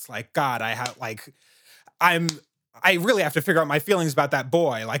school, it's like, God, I really have to figure out my feelings about that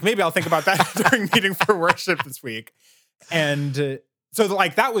boy. Like maybe I'll think about that during meeting for worship this week. And so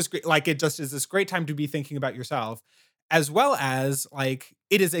like, that was great. Like, it just is this great time to be thinking about yourself, as well as like,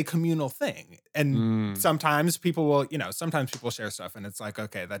 it is a communal thing. And sometimes people will, sometimes people share stuff and it's like,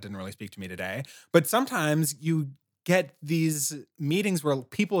 okay, that didn't really speak to me today. But sometimes you get these meetings where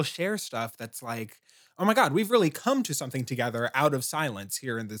people share stuff that's like, oh my God, we've really come to something together out of silence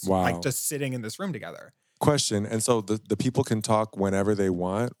here in this, like just sitting in this room together. Question. And so the people can talk whenever they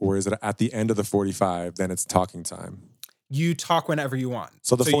want, or is it at the end of the 45, then it's talking time? You talk whenever you want.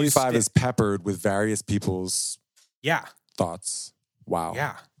 So the 45 is peppered with various people's thoughts. Wow.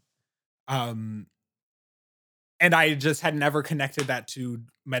 Yeah. And I just had never connected that to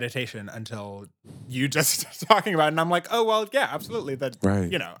meditation until you just talking about it. And I'm like, oh, well, yeah, absolutely. That,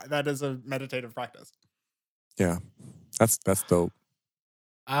 that is a meditative practice. Yeah. That's dope.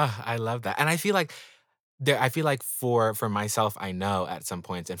 I love that. And I feel like for myself, I know at some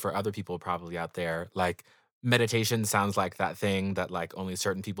points, and for other people probably out there, like meditation sounds like that thing that like only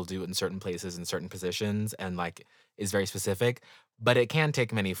certain people do in certain places in certain positions and like is very specific, but it can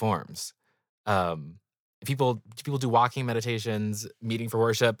take many forms. People do walking meditations, meeting for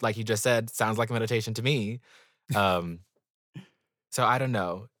worship, like you just said, sounds like a meditation to me. So I don't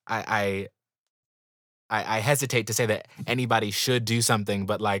know. I hesitate to say that anybody should do something,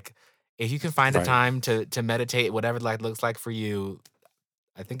 but like if you can find a time to meditate, whatever that looks like for you,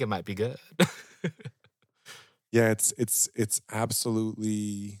 I think it might be good. Yeah, it's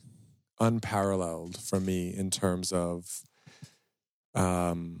absolutely unparalleled for me in terms of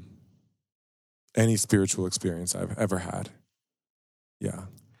any spiritual experience I've ever had. Yeah.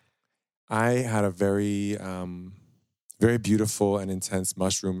 I had a very, very beautiful and intense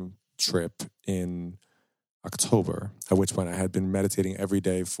mushroom trip in October, at which point I had been meditating every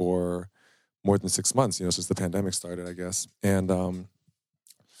day for more than 6 months, since the pandemic started, I guess. And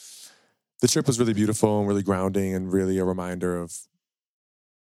the trip was really beautiful and really grounding and really a reminder of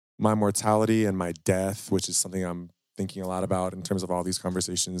my mortality and my death, which is something I'm thinking a lot about in terms of all these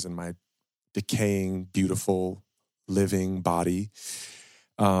conversations in my decaying, beautiful, living body.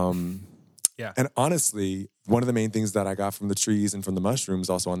 Yeah. And honestly, one of the main things that I got from the trees and from the mushrooms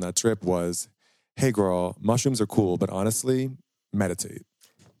also on that trip was, hey girl, mushrooms are cool, but honestly, meditate.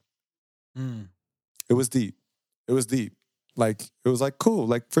 It was deep. It was deep. Like, it was like, cool,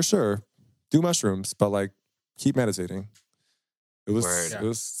 like for sure, do mushrooms, but like keep meditating. It was, Word. it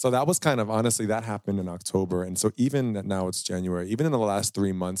was, so that was kind of, honestly, that happened in October. And so even now it's January, even in the last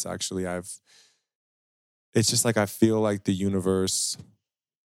 3 months, actually, it's just like, I feel like the universe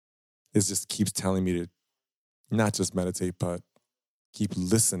just keeps telling me to not just meditate, but keep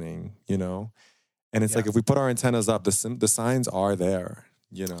listening, you know? And it's like, if we put our antennas up, the signs are there,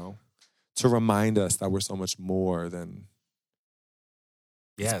 you know, to remind us that we're so much more than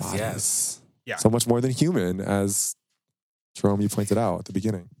these Yes, bodies. yes. Yeah. So much more than human, as Jerome, you pointed out at the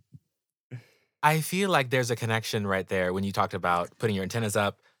beginning. I feel like there's a connection right there when you talked about putting your antennas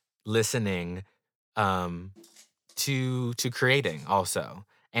up, listening, to creating also.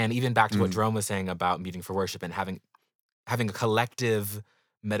 And even back to what Jerome was saying about meeting for worship and having a collective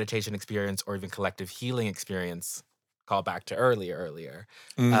meditation experience or even collective healing experience, call back to earlier.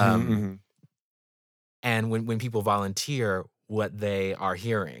 And when people volunteer what they are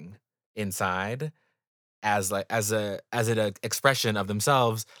hearing inside as an expression of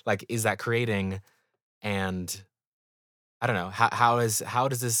themselves, like, is that creating? And I don't know, how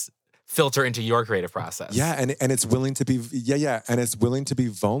does this filter into your creative process? Yeah, and it's willing to be and it's willing to be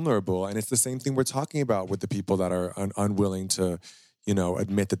vulnerable, and it's the same thing we're talking about with the people that are unwilling to, you know,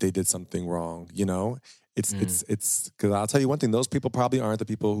 admit that they did something wrong. You know, it's because I'll tell you one thing: those people probably aren't the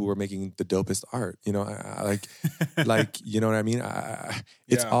people who are making the dopest art. You know, like you know what I mean.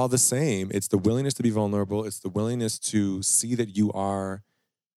 It's all the same. It's the willingness to be vulnerable. It's the willingness to see that you are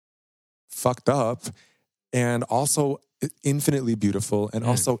fucked up, and also infinitely beautiful, and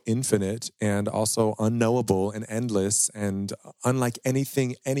also infinite, and also unknowable and endless, and unlike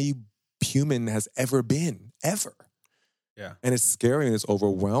anything any human has ever been, ever. Yeah. And it's scary and it's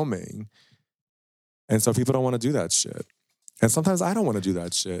overwhelming. And so people don't want to do that shit. And sometimes I don't want to do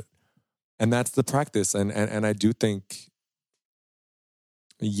that shit. And that's the practice. And I do think,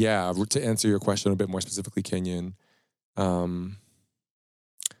 to answer your question a bit more specifically, Kenyon,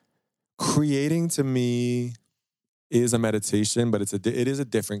 creating to me is a meditation, but it is a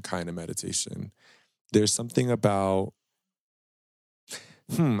different kind of meditation. There's something about,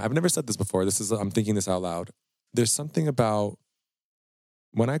 I've never said this before. I'm thinking this out loud. There's something about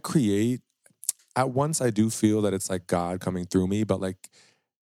when I create, at once I do feel that it's like God coming through me, but like,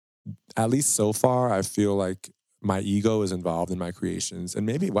 at least so far, I feel like my ego is involved in my creations. And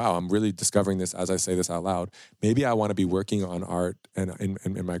maybe, wow, I'm really discovering this as I say this out loud. Maybe I want to be working on art and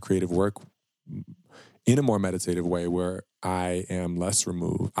in my creative work in a more meditative way where I am less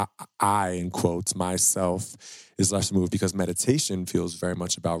removed. I, in quotes, myself is less removed, because meditation feels very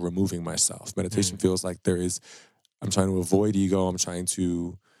much about removing myself. Meditation feels like I'm trying to avoid ego. I'm trying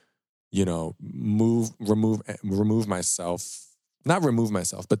to, you know, remove myself, not remove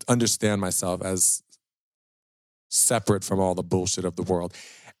myself, but understand myself as separate from all the bullshit of the world.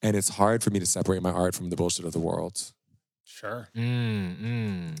 And it's hard for me to separate my art from the bullshit of the world. Sure.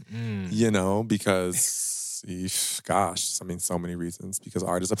 You know, because, gosh, I mean, so many reasons. Because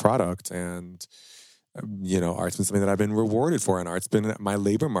art is a product, and, you know, art's been something that I've been rewarded for, and art's been my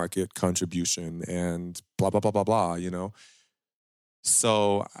labor market contribution, and blah, blah, blah, blah, blah, you know?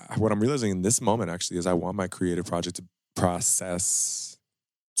 So what I'm realizing in this moment, actually, is I want my creative project process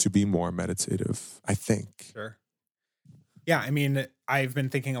to be more meditative, I think. Sure. Yeah, I mean, I've been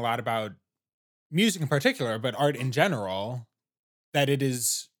thinking a lot about music in particular, but art in general, that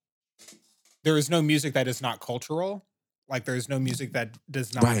there is no music that is not cultural. Like, there's no music that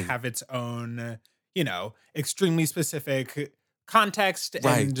does not have its own, you know, extremely specific context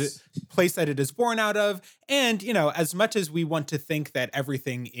and place that it is born out of. And, you know, as much as we want to think that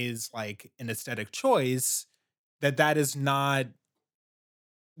everything is like an aesthetic choice, that is not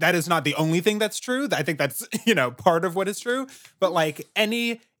the only thing that's true. I think that's, you know, part of what is true. But like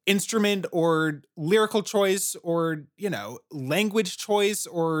any instrument or lyrical choice or, you know, language choice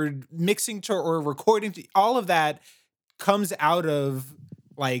or mixing or recording, all of that comes out of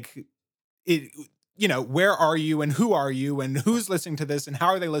like it, you know, where are you and who are you and who's listening to this and how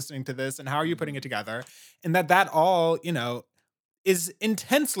are they listening to this and how are you putting it together? And that all, you know, is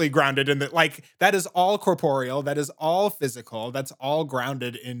intensely grounded in that, like, that is all corporeal, that is all physical, that's all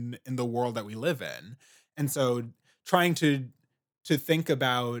grounded in the world that we live in. And so trying to think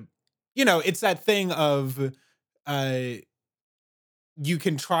about, you know, it's that thing of you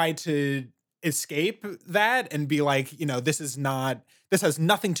can try to escape that and be like, this has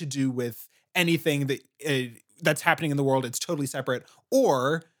nothing to do with anything that's happening in the world. It's totally separate.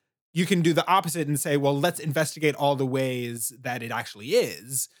 Or you can do the opposite and say, well, let's investigate all the ways that it actually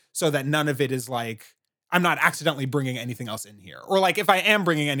is, so that none of it is like, I'm not accidentally bringing anything else in here. Or like, if I am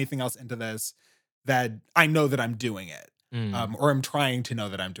bringing anything else into this, that I know that I'm doing it, or I'm trying to know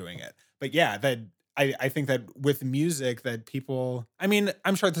that I'm doing it. But yeah, that I think that with music that people, I mean,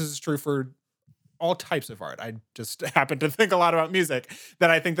 I'm sure this is true for all types of art. I just happen to think a lot about music, that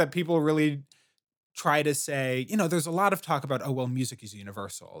I think that people really try to say, there's a lot of talk about, oh, well, music is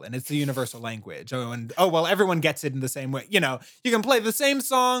universal and it's the universal language. Oh, well, everyone gets it in the same way. You can play the same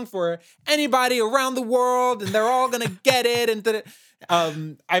song for anybody around the world and they're all going to get it.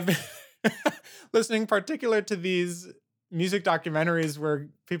 And I've been listening particular to these music documentaries where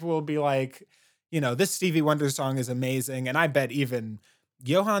people will be like, this Stevie Wonder song is amazing. And I bet even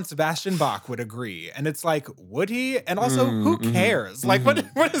Johann Sebastian Bach would agree. And it's like, would he? And also, who cares? Like, what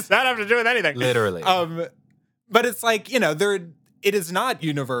does that have to do with anything? Literally. But it's like, it is not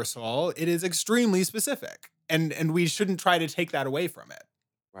universal. It is extremely specific. And we shouldn't try to take that away from it.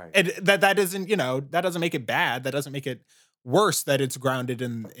 Right. And that isn't, that doesn't make it bad. That doesn't make it worse that it's grounded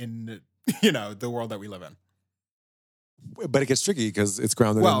in the world that we live in. But it gets tricky because it's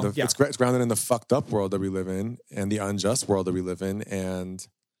grounded it's grounded in the fucked up world that we live in and the unjust world that we live in. And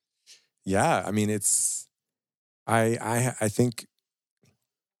yeah, I mean, I think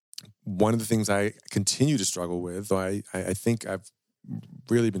one of the things I continue to struggle with, though I think I've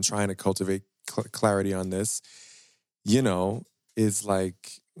really been trying to cultivate clarity on this, is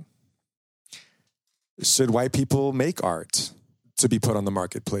like, should white people make art to be put on the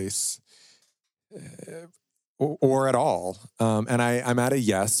marketplace? Or at all. And I'm at a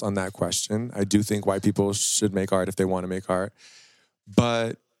yes on that question. I do think white people should make art if they want to make art.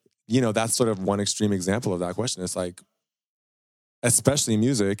 But, that's sort of one extreme example of that question. It's like, especially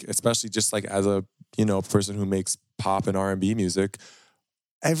music, especially just like as a, person who makes pop and R&B music,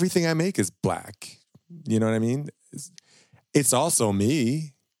 everything I make is Black. You know what I mean? It's also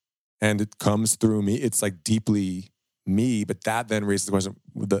me, and it comes through me. It's like deeply me, but that then raises the question,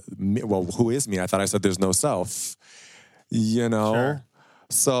 who is me? I thought I said there's no self, Sure.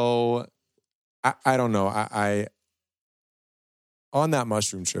 So I don't know. I on that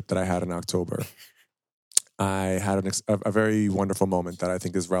mushroom trip that I had in October, I had a very wonderful moment that I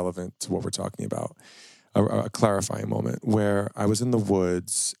think is relevant to what we're talking about, a clarifying moment where I was in the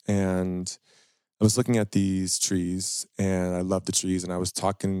woods and I was looking at these trees and I loved the trees and I was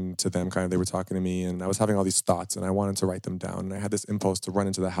talking to them, they were talking to me, and I was having all these thoughts and I wanted to write them down. And I had this impulse to run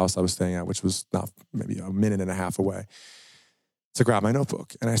into the house I was staying at, which was not maybe a minute and a half away, to grab my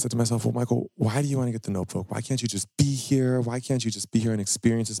notebook. And I said to myself, well, Michael, why do you want to get the notebook? Why can't you just be here? Why can't you just be here and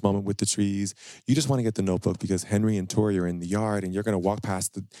experience this moment with the trees? You just want to get the notebook because Henry and Tori are in the yard and you're going to walk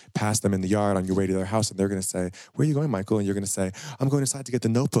past them in the yard on your way to their house and they're going to say, where are you going, Michael? And you're going to say, I'm going inside to get the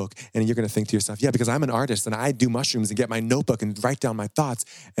notebook. And you're going to think to yourself, yeah, because I'm an artist and I do mushrooms and get my notebook and write down my thoughts.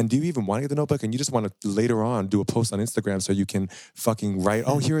 And do you even want to get the notebook? And you just want to later on do a post on Instagram so you can fucking write,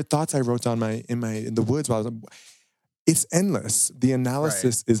 oh, here are thoughts I wrote down in the woods while I was... It's endless. The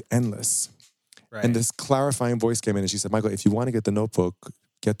analysis is endless. Right. And this clarifying voice came in and she said, Michael, if you want to get the notebook,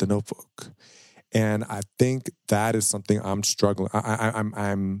 get the notebook. And I think that is something I'm struggling.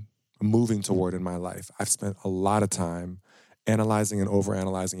 I'm moving toward in my life. I've spent a lot of time analyzing and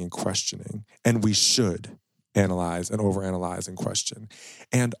overanalyzing and questioning. And we should analyze and overanalyze and question.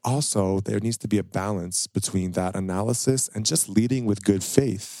 And also there needs to be a balance between that analysis and just leading with good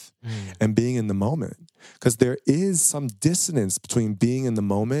faith. And being in the moment. Because there is some dissonance between being in the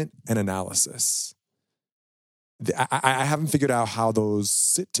moment and analysis. I haven't figured out how those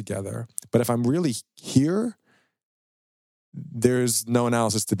sit together. But if I'm really here, there's no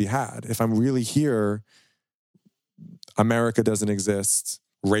analysis to be had. If I'm really here, America doesn't exist.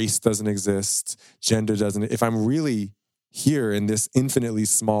 Race doesn't exist. Gender doesn't. If I'm really here in this infinitely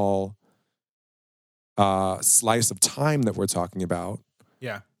small slice of time that we're talking about,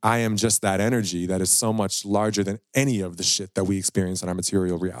 yeah, I am just that energy that is so much larger than any of the shit that we experience in our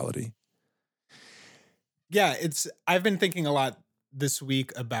material reality. Yeah, I've been thinking a lot this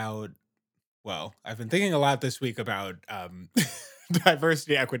week about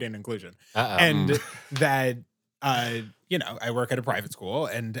diversity, equity, and inclusion. And that, I work at a private school,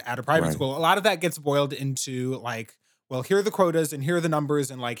 and at a private school, a lot of that gets boiled into like, well, here are the quotas and here are the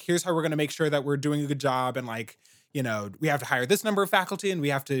numbers and like, here's how we're going to make sure that we're doing a good job. And like, we have to hire this number of faculty and we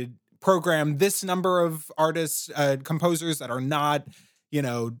have to program this number of artists, composers that are not,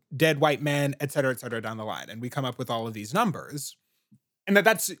 dead white men, et cetera, down the line. And we come up with all of these numbers. And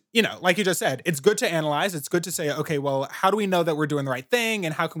that's, like you just said, it's good to analyze. It's good to say, okay, well, how do we know that we're doing the right thing?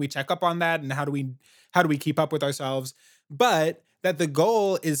 And how can we check up on that? And how do we keep up with ourselves? But that the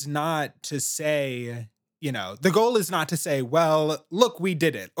goal is not to say, the goal is not to say, well, look, we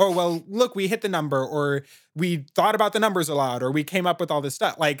did it. Or, well, look, we hit the number. Or we thought about the numbers a lot. Or we came up with all this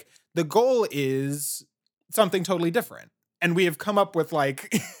stuff. Like, the goal is something totally different. And we have come up with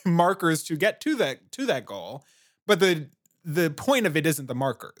like markers to get to that goal. But the point of it isn't the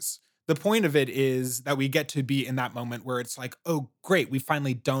markers. The point of it is that we get to be in that moment where it's like, oh, great, we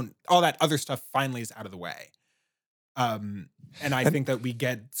finally don't, all that other stuff finally is out of the way. And I think that we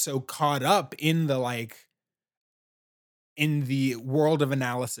get so caught up in the world of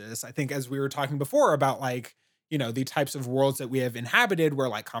analysis. I think as we were talking before about like, the types of worlds that we have inhabited where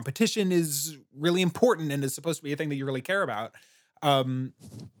like competition is really important and is supposed to be a thing that you really care about.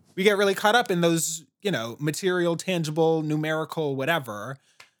 We get really caught up in those, material, tangible, numerical, whatever.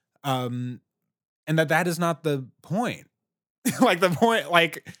 And that is not the point.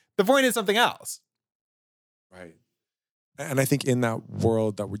 The point is something else. Right. And I think in that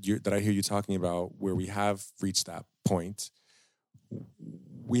world that I hear you talking about, where we have reached that point,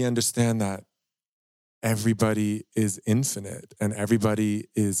 we understand that everybody is infinite and everybody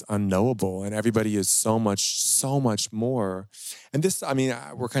is unknowable and everybody is so much more. And this, I mean,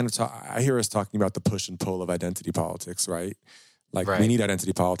 we're kind of I hear us talking about the push and pull of identity politics, right? Like, we need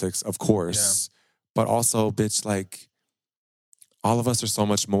identity politics, of course, but also, bitch, like, all of us are so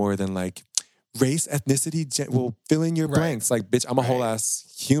much more than like race, ethnicity, well, fill in your blanks. Like, bitch, I'm a whole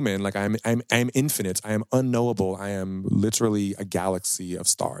ass human. Like, I'm infinite. I am unknowable. I am literally a galaxy of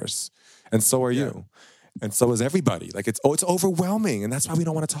stars. And so are you. And so is everybody. Like, it's overwhelming. And that's why we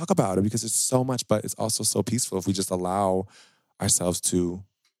don't want to talk about it, because it's so much, but it's also so peaceful if we just allow ourselves to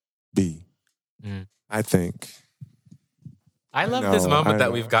be. I think. I love this moment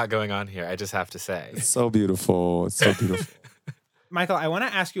that we've got going on here. I just have to say. It's so beautiful. It's so beautiful. Michael, I want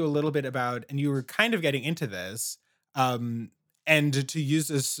to ask you a little bit about, and you were kind of getting into this, and to use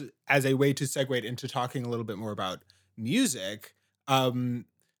this as a way to segue into talking a little bit more about music.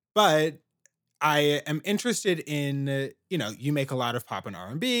 But I am interested in, you make a lot of pop and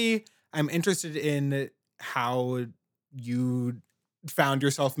R&B. I'm interested in how you found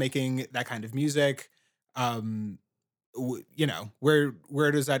yourself making that kind of music. Where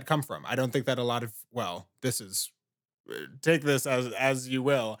does that come from? I don't think that a lot of, take this as you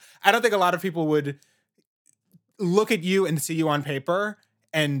will. I don't think a lot of people would look at you and see you on paper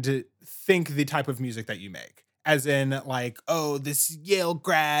and think the type of music that you make. As in, like, oh, this Yale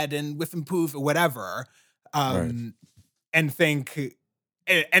grad and whiff and poof or whatever, and think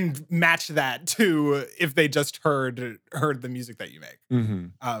and match that to if they just heard the music that you make.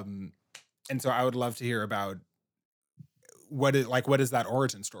 And so I would love to hear about what is that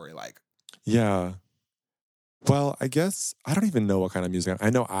origin story like? Yeah. Well, I guess I don't even know what kind of music.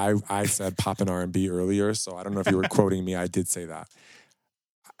 I know I said pop and R&B earlier, so I don't know if you were quoting me. I did say that.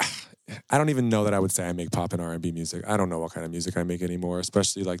 I don't even know that I would say I make pop and R&B music. I don't know what kind of music I make anymore,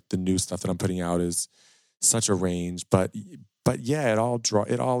 especially like the new stuff that I'm putting out is such a range. But yeah, it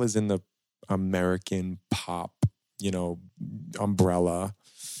all is in the American pop, umbrella.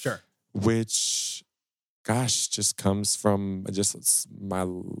 Sure. Which, gosh, just comes from just my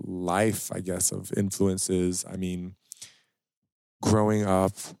life, I guess, of influences. I mean, growing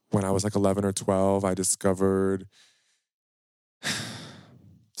up, when I was like 11 or 12, I discovered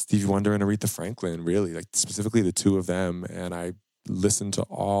Stevie Wonder and Aretha Franklin, really, like specifically the two of them. And I listened to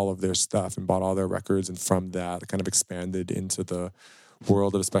all of their stuff and bought all their records. And from that, I kind of expanded into the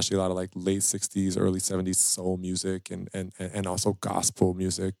world of especially a lot of like late 60s, early 70s soul music and also gospel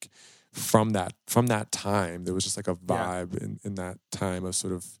music. From that time, there was just like a vibe in that time of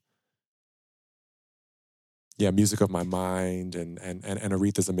sort of, music of my mind and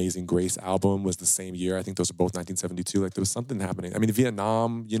Aretha's Amazing Grace album was the same year. I think those are both 1972. Like, there was something happening. I mean,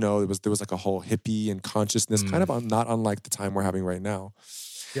 Vietnam, there was like a whole hippie and consciousness, kind of not unlike the time we're having right now.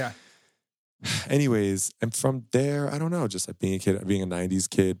 Yeah. Anyways, and from there, I don't know, just like being a kid, being a 90s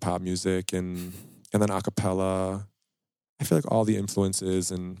kid, pop music and then a cappella. I feel like all the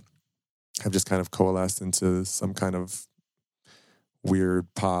influences and have just kind of coalesced into some kind of weird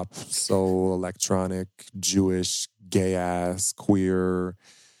pop, soul, electronic, Jewish, gay ass, queer,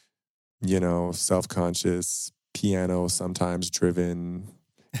 self-conscious, piano, sometimes driven,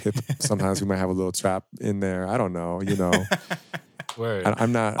 hip. Sometimes we might have a little trap in there. I don't know, Word.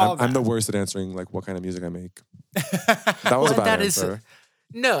 I'm the worst at answering like what kind of music I make. That was a bad answer.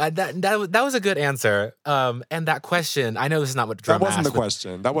 No, that was a good answer. And that question, I know this is not what That Jerome wasn't the asked, but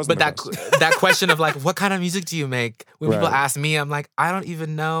question. That wasn't but the question. that question of like, what kind of music do you make? When people Right. ask me, I'm like, I don't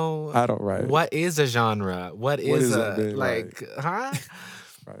even know. I don't, right. What is a genre? What is a like? Huh?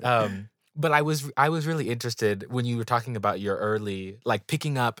 Right. But I was really interested when you were talking about your early, like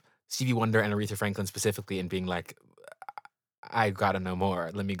picking up Stevie Wonder and Aretha Franklin specifically, and being like, I gotta know more.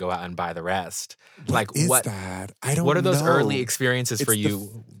 Let me go out and buy the rest. What is that? I don't know. What are those early experiences for It's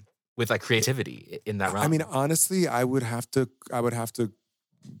you with like creativity in that realm? I mean, honestly, I would have to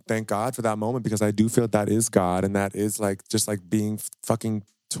thank God for that moment, because I do feel that is God, and that is like just like being fucking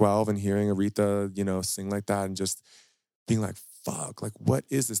 12 and hearing Aretha, you know, sing like that, and just being like, fuck, like what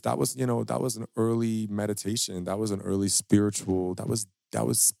is this? That was, you know, that was an early meditation. That was an early spiritual. That was,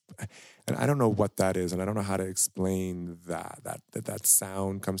 and I don't know what that is, and I don't know how to explain that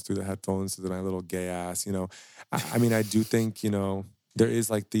sound comes through the headphones to my little gay ass, you know. I mean, I do think, you know, there is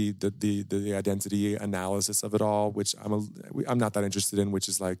like the identity analysis of it all, which I'm not that interested in, which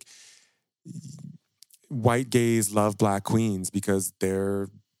is like white gays love black queens because they're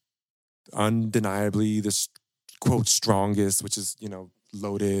undeniably the quote strongest, which is, you know,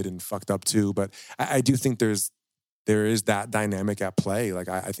 loaded and fucked up too. But I do think there is that dynamic at play. Like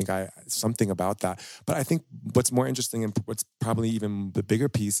I think something about that. But I think what's more interesting, and what's probably even the bigger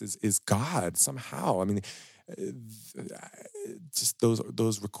piece, is God somehow. I mean, just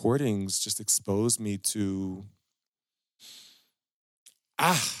those recordings just exposed me to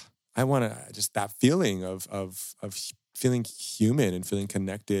I want to just that feeling of feeling human and feeling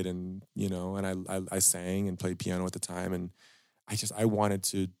connected, and you know, and I sang and played piano at the time, and I wanted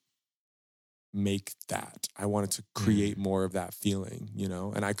to make that. I wanted to create more of that feeling, you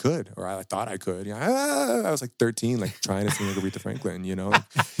know, and I could, or I thought I could. You know, I was like 13, like trying to sing like Aretha Franklin, you know,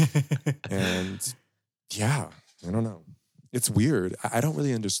 and yeah, I don't know. It's weird. I don't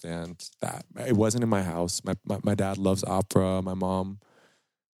really understand that. It wasn't in my house. My dad loves opera. My mom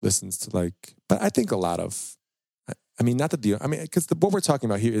listens to like, but I think a lot of, I mean, not the, I mean, because what we're talking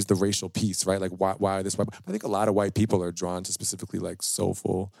about here is the racial piece, right? Like why this, why, I think a lot of white people are drawn to specifically like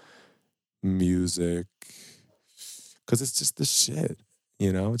soulful music because it's just the shit,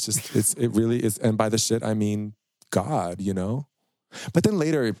 you know? It's just, it really is. And by the shit, I mean God, you know? But then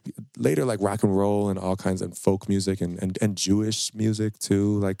later, like rock and roll and all kinds of folk music and Jewish music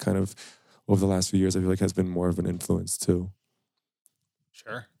too, like kind of over the last few years, I feel like has been more of an influence too.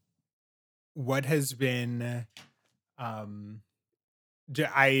 Sure. What has been,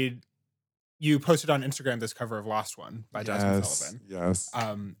 you posted on Instagram this cover of Lost One by Jasmine Sullivan. Yes.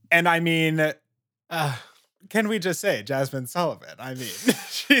 And I mean, can we just say Jasmine Sullivan? I mean,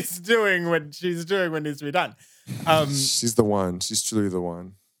 she's doing what needs to be done. She's the one. She's truly the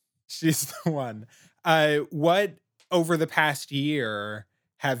one. She's the one. What over the past year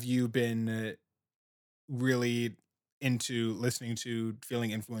have you been really into listening to, feeling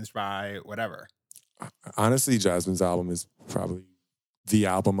influenced by, whatever? Honestly, Jasmine's album is probably the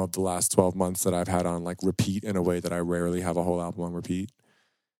album of the last 12 months that I've had on like repeat in a way that I rarely have a whole album on repeat.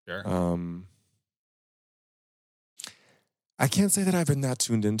 Sure. I can't say that I've been that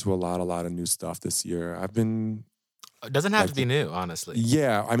tuned into a lot of new stuff this year. I've been. It doesn't have to be new, honestly.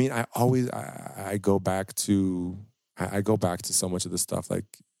 Yeah, I mean, I go back to so much of the stuff, like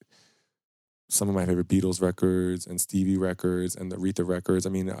some of my favorite Beatles records and Stevie records and the Aretha records. I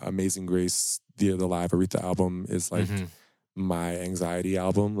mean, Amazing Grace, the live Aretha album is like my anxiety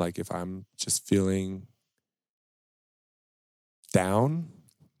album. Like if I'm just feeling down,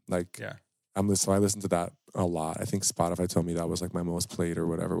 like yeah. I listen to that a lot. I think Spotify told me that was like my most played or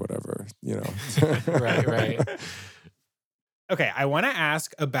whatever, you know. Right. Okay, I want to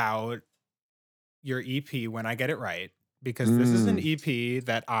ask about your EP, When I Get It Right, because this is an EP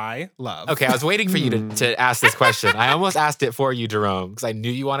that I love. Okay, I was waiting for you to ask this question. I almost asked it for you, Jerome, because I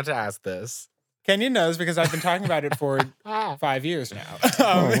knew you wanted to ask this. Kenyon knows because I've been talking about it for 5 years now.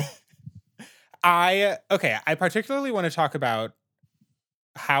 I particularly want to talk about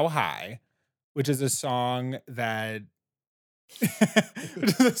How High, which is a song that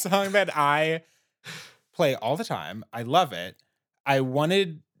I play all the time. I love it. I want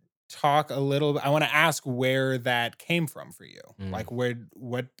to ask where that came from for you. Like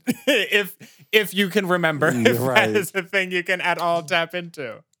what if you can remember, if that is a thing you can at all tap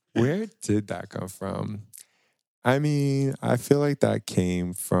into. Where did that come from? I mean, I feel like that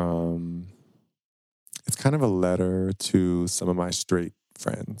came from, it's kind of a letter to some of my straight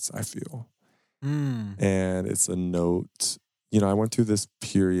friends, I feel. And it's a note. You know, I went through this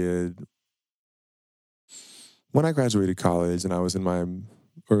period when I graduated college and I was in my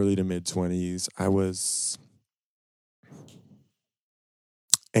early to mid 20s. I was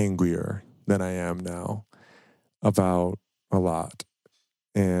angrier than I am now about a lot.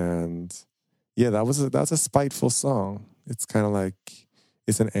 And yeah, that's a spiteful song. It's kind of like,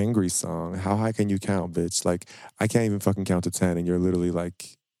 it's an angry song. How high can you count, bitch? Like, I can't even fucking count to 10, and you're literally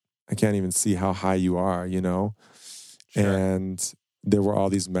like, I can't even see how high you are, you know? Sure. And there were all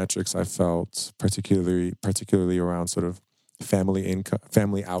these metrics I felt, particularly around sort of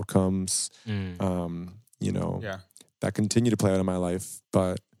family outcomes, you know, Yeah. that continue to play out in my life.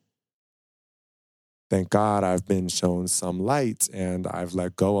 But thank God I've been shown some light, and I've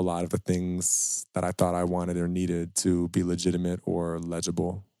let go a lot of the things that I thought I wanted or needed to be legitimate or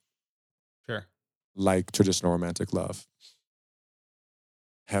legible, Sure. like traditional romantic love,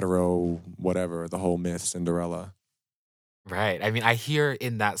 hetero, whatever, the whole myth, Cinderella. Right. I mean, I hear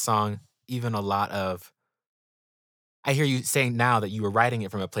in that song even a lot of, I hear you saying now that you were writing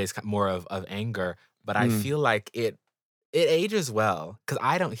it from a place more of anger, but I feel like it ages well, because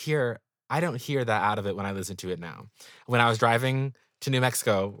I don't hear that out of it when I listen to it now. When I was driving to New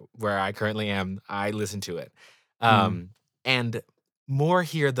Mexico, where I currently am, I listened to it. And more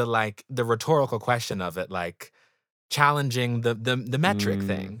hear the rhetorical question of it, like challenging the metric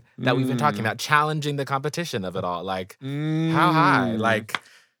thing that we've been talking about, challenging the competition of it all. Like, how high? Like,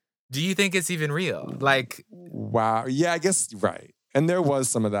 do you think it's even real? Like, wow. Yeah, I guess, right. And there was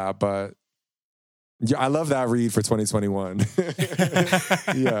some of that, but yeah, I love that read for 2021.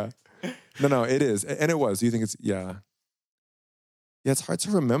 Yeah. No, it is. And it was. Do you think it's, yeah. Yeah, it's hard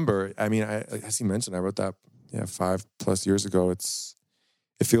to remember. I mean, as you mentioned, I wrote that 5+ years ago. It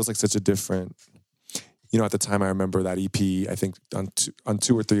feels like such a different, you know, at the time I remember that EP, I think on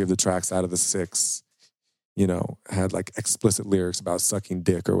 2 or 3 of the tracks out of the 6, you know, had like explicit lyrics about sucking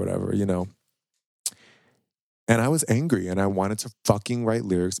dick or whatever, you know. And I was angry, and I wanted to fucking write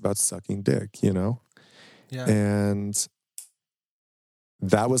lyrics about sucking dick, you know? Yeah. And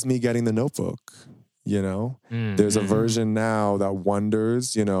that was me getting the Notebook, you know? There's a version now that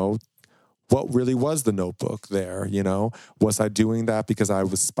wonders, you know, what really was the Notebook there, you know? Was I doing that because I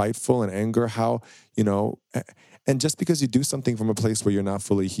was spiteful and anger? How, you know? And just because you do something from a place where you're not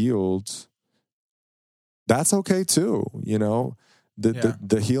fully healed, that's okay too, you know?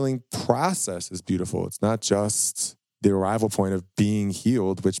 The healing process is beautiful. It's not just the arrival point of being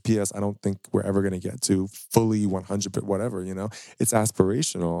healed, which P.S. I don't think we're ever going to get to fully 100, but whatever, you know? It's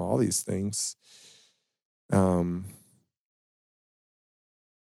aspirational, all these things.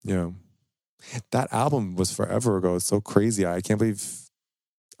 Yeah. That album was forever ago. It's so crazy. I can't believe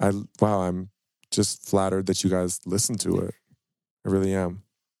I'm just flattered that you guys listened to it. I really am.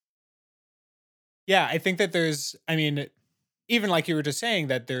 Yeah, I think that there's, I mean, even like you were just saying,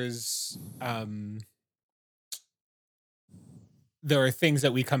 that there's there are things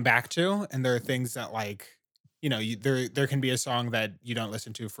that we come back to, and there are things that, like, you know, there can be a song that you don't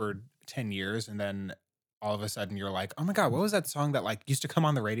listen to for 10 years, and then all of a sudden you're like, oh my God, what was that song that like used to come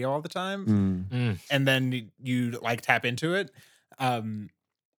on the radio all the time? And then you like tap into it. And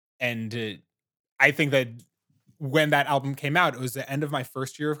I think that when that album came out, it was the end of my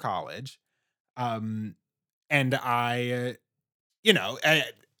first year of college. And I, you know,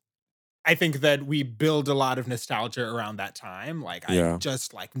 I think that we build a lot of nostalgia around that time. Like, I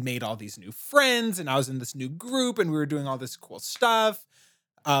just like made all these new friends, and I was in this new group, and we were doing all this cool stuff.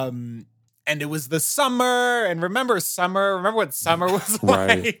 And it was the summer, and remember what summer was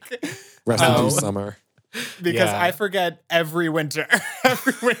like. Rest in peace, summer. Because I forget every winter.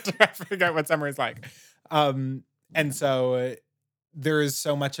 Every winter I forget what summer is like. And so there is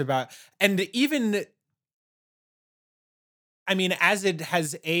so much about, and even, I mean, as it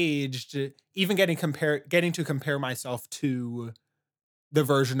has aged, even getting to compare myself to the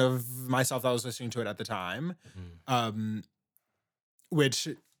version of myself that I was listening to it at the time, which,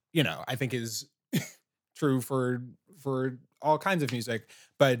 you know, I think is true for all kinds of music.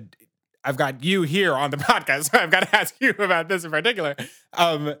 But I've got you here on the podcast, so I've got to ask you about this in particular.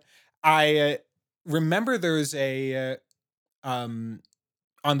 I remember there's a On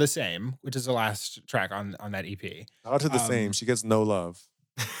the Same, which is the last track on that EP. Out to The Same. She gets no love.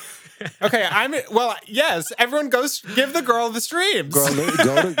 Okay, yes, everyone give the girl the streams. Girl,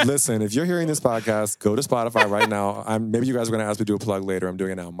 listen, if you're hearing this podcast, go to Spotify right now. Maybe you guys are going to ask me to do a plug later. I'm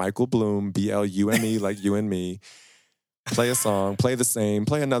doing it now. Michael Bloom, BLUME, like you and me. Play a song, play The Same,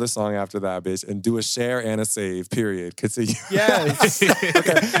 play another song after that, bitch, and do a share and a save, period. Continue. Yes.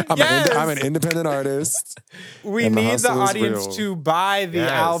 Okay. I'm an independent artist. We need the audience to buy the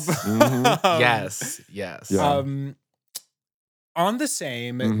album. Mm-hmm. Yes. Yeah. On the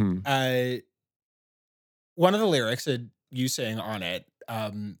Same, one of the lyrics that you sing on it,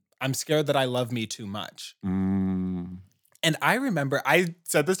 I'm scared that I love me too much. And I remember, I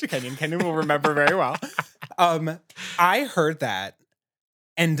said this to Kenyon. Kenyon will remember very well. I heard that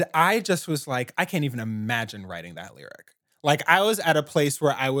and I just was like, I can't even imagine writing that lyric. Like, I was at a place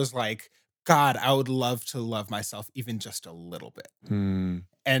where I was like, God, I would love to love myself even just a little bit.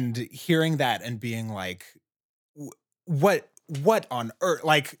 And hearing that and being like, what on earth?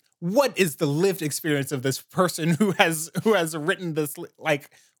 Like, what is the lived experience of this person who has written this?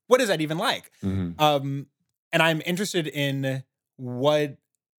 Like, what is that even like? And I'm interested in what,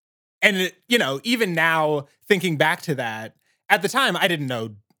 and even now thinking back to that, at the time I didn't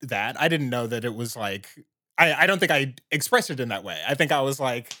know that. I didn't know that it was like, I don't think I expressed it in that way. I think I was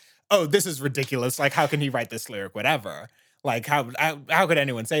like, oh, this is ridiculous. Like, how can he write this lyric? Whatever. Like, how could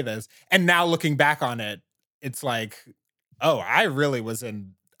anyone say this? And now looking back on it, it's like, oh, I really was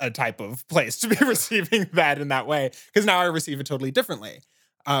in a type of place to be receiving that in that way. Because now I receive it totally differently.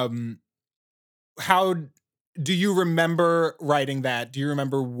 How do you remember writing that? Do you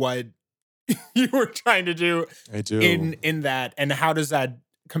remember what you were trying to do? I do. In that, and how does that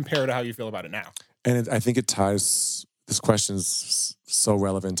compare to how you feel about it now? And I think it ties, this question is so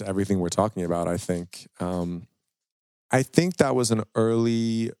relevant to everything we're talking about, I think. I think that was an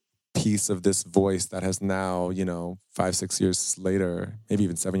early piece of this voice that has now, 5-6 years later, maybe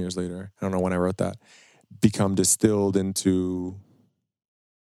even 7 years later, I don't know when I wrote that, become distilled into,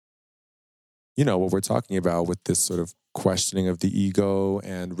 what we're talking about with this sort of questioning of the ego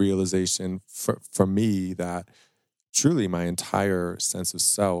and realization for me that truly my entire sense of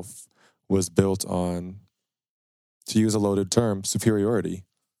self was built on, to use a loaded term, superiority.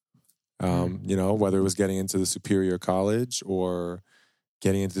 Whether it was getting into the superior college or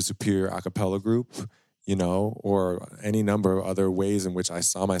getting into the superior a cappella group, or any number of other ways in which I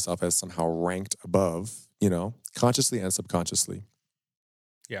saw myself as somehow ranked above, consciously and subconsciously.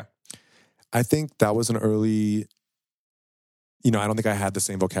 Yeah. I think that was an early, I don't think I had the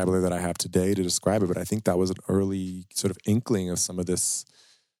same vocabulary that I have today to describe it, but I think that was an early sort of inkling of some of this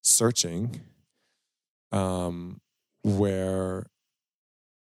searching, where,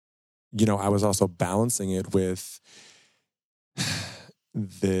 I was also balancing it with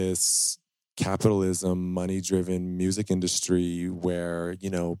this capitalism, money-driven music industry where,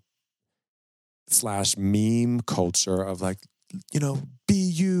 / meme culture of like, be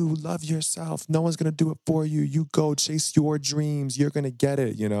you, love yourself. No one's going to do it for you. You go chase your dreams. You're going to get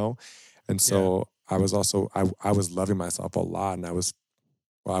it, And so I was also, I was loving myself a lot. And I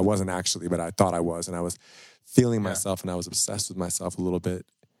wasn't actually, but I thought I was. And I was feeling myself and I was obsessed with myself a little bit.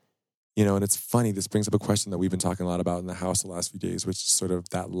 And it's funny, this brings up a question that we've been talking a lot about in the house the last few days, which is sort of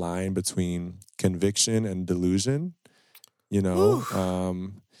that line between conviction and delusion,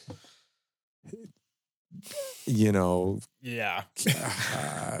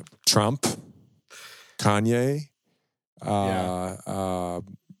 Trump, Kanye,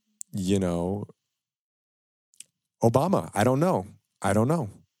 Obama. I don't know.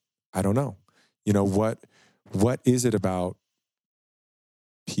 What is it about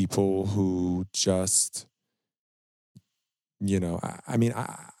people who just, I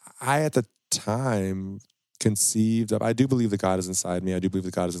at the time conceived of, I do believe that God is inside me. I do believe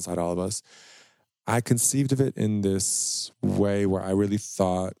that God is inside all of us. I conceived of it in this way where I really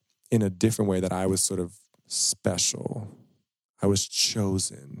thought in a different way that I was sort of special. I was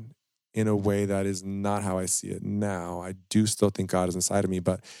chosen in a way that is not how I see it now. I do still think God is inside of me,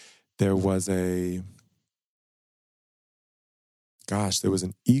 but there was an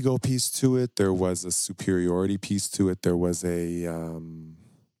ego piece to it. There was a superiority piece to it. There was a,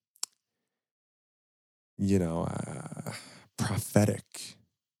 prophetic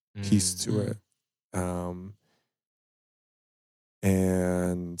piece to it.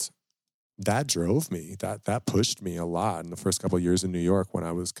 And that drove me, that pushed me a lot in the first couple of years in New York when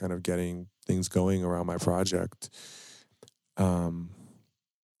I was kind of getting things going around my project.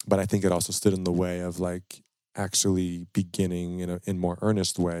 But I think it also stood in the way of like actually beginning in more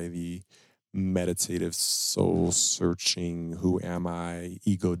earnest way, the meditative soul searching, who am I,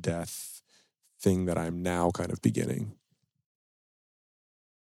 ego death thing that I'm now kind of beginning.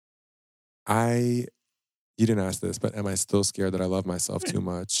 You didn't ask this, but am I still scared that I love myself too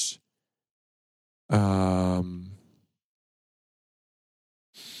much? That's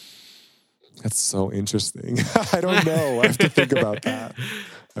so interesting. I don't know. I have to think about that.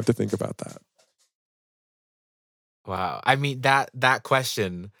 Wow. I mean, that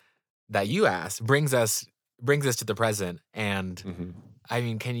question that you asked brings us to the present. And I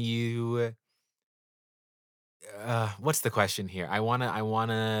mean, can you, what's the question here? I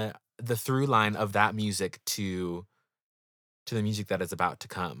wanna the through line of that music to to the music that is about to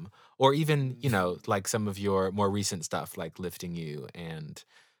come, or even like some of your more recent stuff, like Lifting You and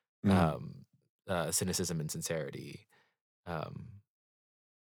Mm. Cynicism and Sincerity. Um,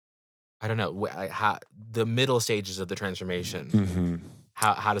 I don't know how the middle stages of the transformation. Hmm.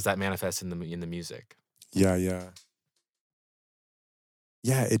 How does that manifest in the music? Yeah, yeah.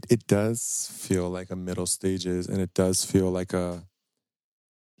 Yeah, it does feel like a middle stages, and it does feel like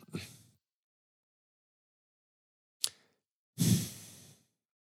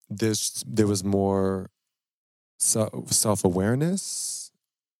there was more self-awareness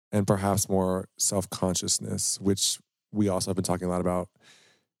and perhaps more self-consciousness, which we also have been talking a lot about,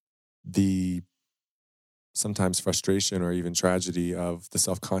 the sometimes frustration or even tragedy of the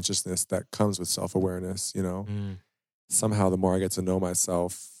self-consciousness that comes with self-awareness, Mm. Somehow the more I get to know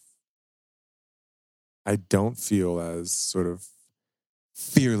myself, I don't feel as sort of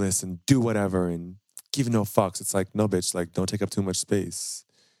fearless and do whatever and give no fucks. It's like, no, bitch, like, don't take up too much space.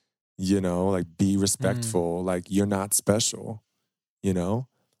 Like, be respectful. Like, you're not special,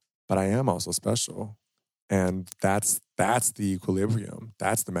 but I am also special. And that's the equilibrium.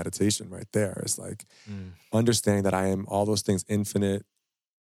 That's the meditation right there. It's like understanding that I am all those things, infinite,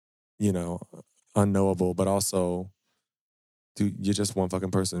 unknowable, but also, dude, you're just one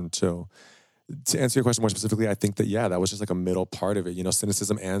fucking person. Chill. To answer your question more specifically, I think that, that was just like a middle part of it,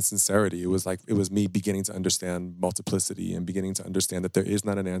 cynicism and sincerity. It was me beginning to understand multiplicity and beginning to understand that there is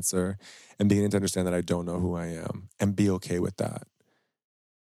not an answer, and beginning to understand that I don't know who I am and be okay with that.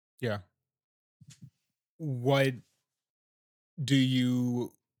 Yeah. What do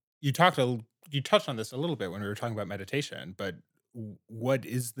you touched on this a little bit when we were talking about meditation, but what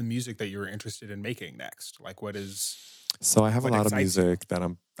is the music that you're interested in making next? Like, what is... So I have a what lot of excites you? music that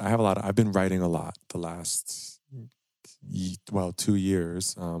I've been writing a lot the last 2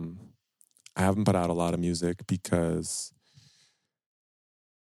 years. I haven't put out a lot of music because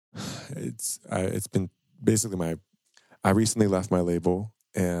it's been basically I recently left my label,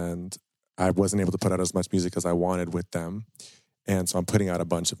 and I wasn't able to put out as much music as I wanted with them. And so I'm putting out a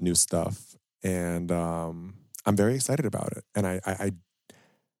bunch of new stuff, and I'm very excited about it. And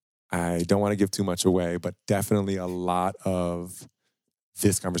I don't want to give too much away, but definitely a lot of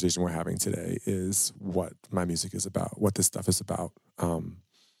this conversation we're having today is what my music is about, what this stuff is about.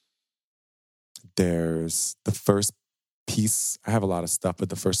 There's the first piece. I have a lot of stuff, but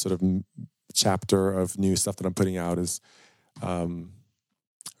the first sort of chapter of new stuff that I'm putting out is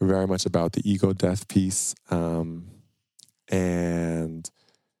very much about the ego death piece, and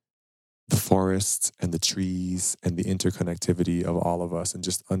the forests and the trees and the interconnectivity of all of us, and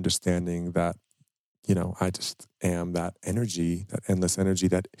just understanding that, I just am that energy, that endless energy,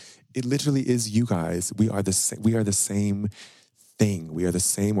 that it literally is you guys. We are the same thing. We are the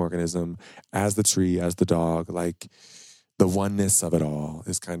same organism as the tree, as the dog. Like, the oneness of it all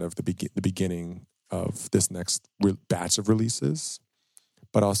is kind of the beginning of this next batch of releases,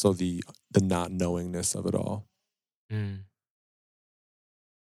 but also the not knowingness of it all.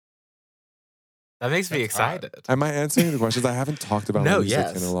 That makes me That's hot. excited. Am I answering the questions? I haven't talked about No, music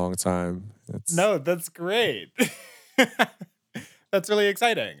yes. in a long time. No, that's great. That's really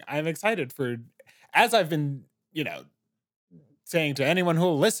exciting. I'm excited for, as I've been, saying to anyone who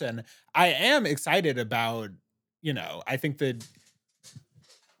will listen, I am excited about, I think that,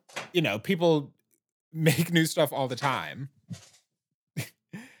 people make new stuff all the time.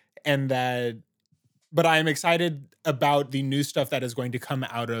 And that, but I'm excited about the new stuff that is going to come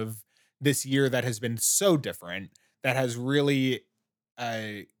out of this year that has been so different, that has really,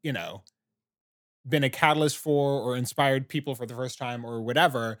 been a catalyst for or inspired people for the first time or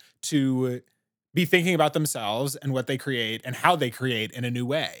whatever to be thinking about themselves and what they create and how they create in a new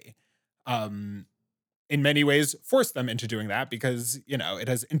way. In many ways, forced them into doing that because, it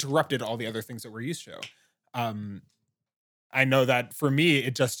has interrupted all the other things that we're used to. I know that for me,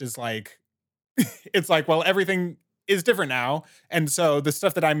 it just is like, it's like, well, everything is different now. And so the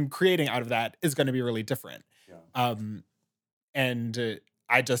stuff that I'm creating out of that is going to be really different. Yeah. And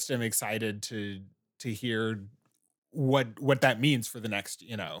I just am excited to hear what that means for the next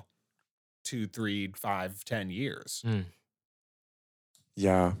 2, 3, 5, 10 years.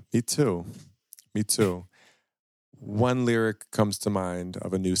 Yeah, me too. One lyric comes to mind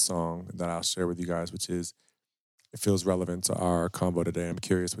of a new song that I'll share with you guys, which is, it feels relevant to our convo today. I'm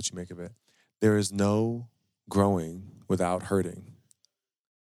curious what you make of it. There is no growing without hurting.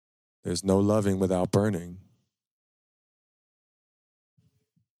 There's no loving without burning.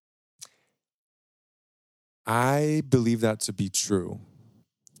 I believe that to be true.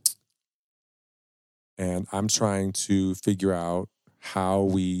 And I'm trying to figure out how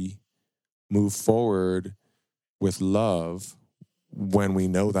we move forward with love when we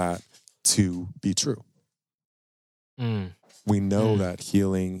know that to be true. We know that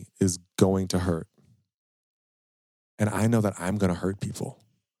healing is going to hurt. And I know that I'm going to hurt people.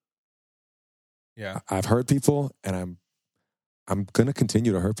 Yeah. I've hurt people, and I'm going to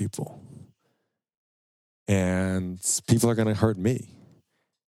continue to hurt people. And people are going to hurt me.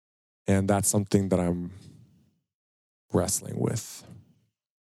 And that's something that I'm wrestling with.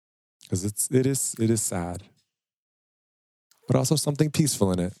 Because it is sad. But also something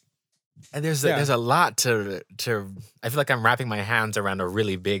peaceful in it. And there's a lot to I feel like I'm wrapping my hands around a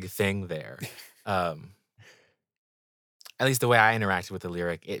really big thing there. At least the way I interacted with the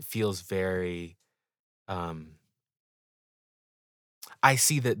lyric, it feels very I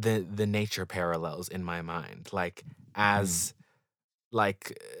see the nature parallels in my mind, like as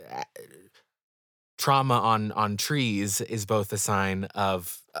like trauma on trees is both a sign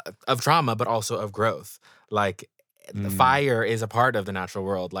of trauma but also of growth. Like the fire is a part of the natural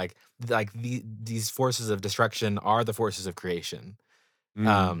world. Like these forces of destruction are the forces of creation.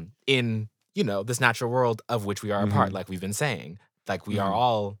 In this natural world of which we are a part, like we've been saying. Like we are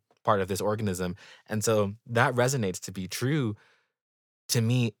all part of this organism. And so that resonates to be true to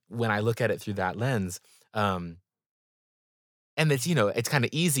me when I look at it through that lens. And it's, it's kind of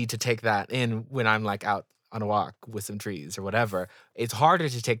easy to take that in when I'm like out on a walk with some trees or whatever. It's harder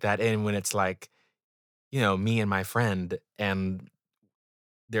to take that in when it's like, me and my friend and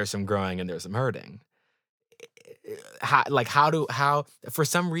there's some growing and there's some hurting. How for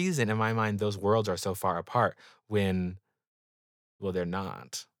some reason in my mind, those worlds are so far apart when, well, they're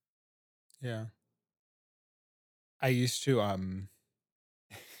not. Yeah. I used to,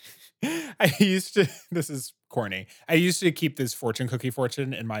 this is corny. I used to keep this fortune cookie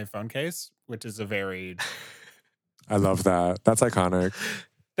fortune in my phone case, which is a very... I love that. That's iconic.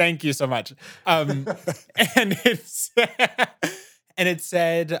 Thank you so much. And it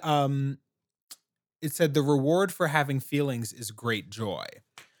said, the reward for having feelings is great joy.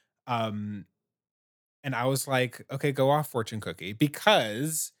 And I was like, okay, go off, fortune cookie,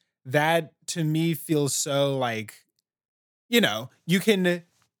 because that to me feels so like, you can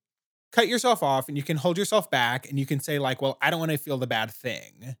cut yourself off and you can hold yourself back and you can say like, well, I don't want to feel the bad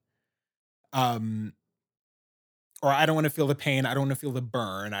thing. Or I don't want to feel the pain. I don't want to feel the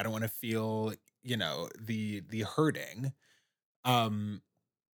burn. I don't want to feel, the hurting.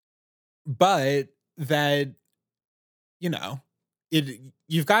 But that,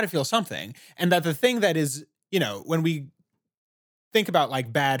 you've got to feel something. And that the thing that is, when we think about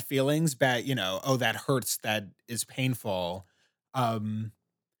like bad feelings, that hurts, that is painful.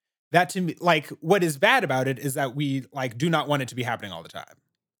 That to me, like what is bad about it is that we like do not want it to be happening all the time.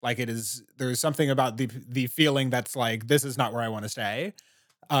 Like there's something about the feeling that's like, this is not where I want to stay.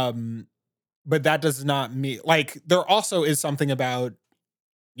 But that does not mean, like, there also is something about,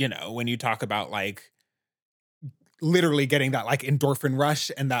 when you talk about like literally getting that like endorphin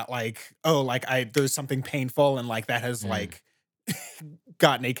rush and that like, oh, like there's something painful and like that has like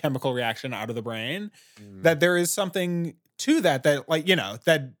gotten a chemical reaction out of the brain, that there is something to that like,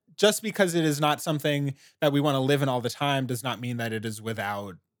 that just because it is not something that we want to live in all the time does not mean that it is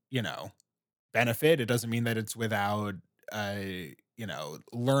without, benefit. It doesn't mean that it's without,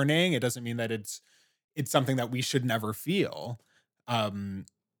 learning. It doesn't mean that it's something that we should never feel. And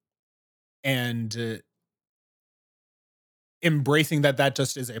embracing that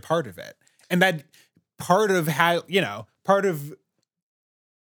just is a part of it. And that part of how, part of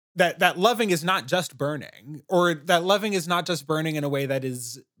that loving is not just burning, or that loving is not just burning in a way that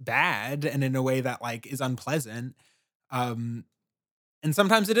is bad and in a way that like is unpleasant. And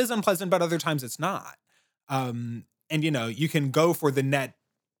sometimes it is unpleasant, but other times it's not. And, you can go for the net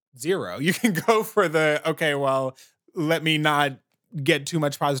zero. You can go for the, okay, well, let me not get too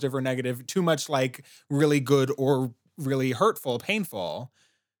much positive or negative, too much like really good or really hurtful, painful.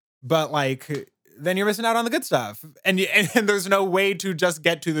 But like, then you're missing out on the good stuff. And there's no way to just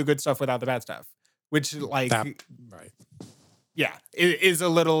get to the good stuff without the bad stuff, which like, right. Yeah, it is a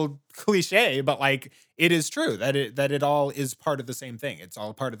little cliche, but like it is true that it all is part of the same thing. It's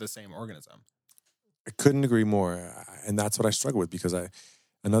all part of the same organism. I couldn't agree more. And that's what I struggle with, because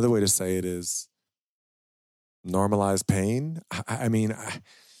another way to say it is normalize pain. I mean,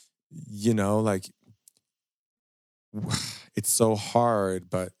 like it's so hard,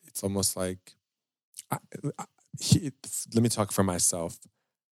 but it's almost like, let me talk for myself.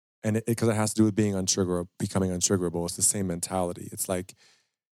 And because it has to do with being untriggerable, becoming untriggerable. It's the same mentality. It's like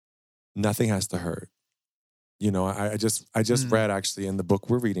nothing has to hurt. I just read actually in the book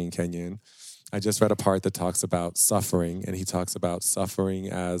we're reading, Kenyon, I just read a part that talks about suffering, and he talks about suffering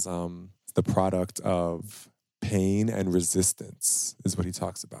as the product of pain and resistance, is what he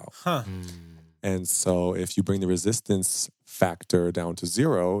talks about. Huh. And so if you bring the resistance factor down to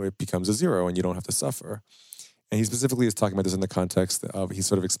 0, it becomes a 0 and you don't have to suffer. And he specifically is talking about this in the context of, he's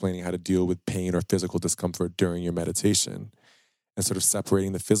sort of explaining how to deal with pain or physical discomfort during your meditation, and sort of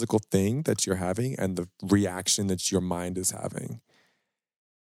separating the physical thing that you're having and the reaction that your mind is having.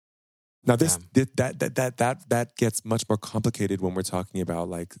 Now, that gets much more complicated when we're talking about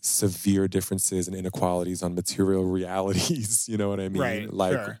like severe differences and inequalities on material realities. You know what I mean? Right.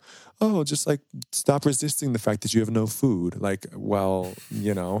 Like, Sure. oh, just like stop resisting the fact that you have no food. Like, well,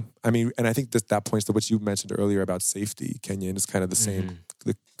 you know, I mean, and I think that points to what you mentioned earlier about safety, Kenyon, is kind of the same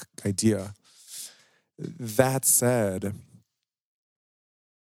the idea. That said,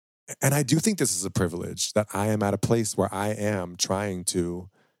 and I do think this is a privilege, that I am at a place where I am trying to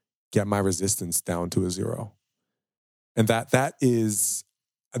get my resistance down to a 0. And that is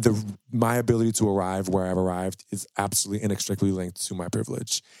my ability to arrive where I've arrived is absolutely inextricably linked to my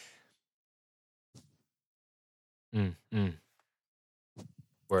privilege. Word.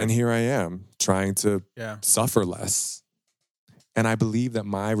 And here I am trying to Yeah. suffer less. And I believe that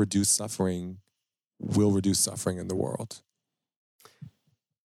my reduced suffering will reduce suffering in the world.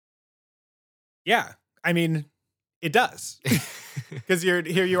 Yeah. I mean, it does. Because here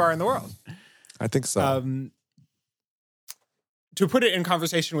you are in the world. I think so. To put it in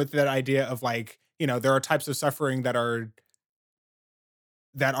conversation with that idea of like, you know, there are types of suffering that are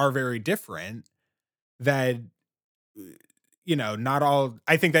very different, that, you know, not all,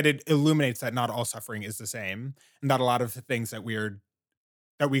 I think that it illuminates that not all suffering is the same, and that a lot of the things that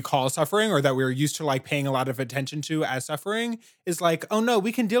we call suffering, or that we're used to like paying a lot of attention to as suffering, is like, oh no,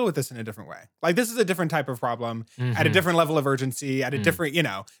 we can deal with this in a different way. Like, this is a different type of problem at a different level of urgency, at a different, you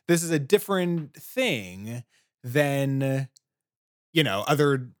know, this is a different thing than, you know,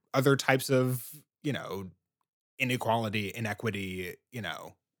 other types of, you know, inequality, inequity, you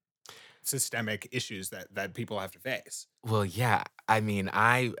know, systemic issues that people have to face. Well, yeah. I mean,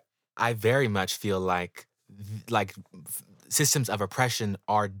 I very much feel like systems of oppression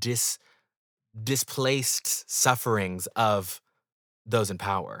are displaced sufferings of those in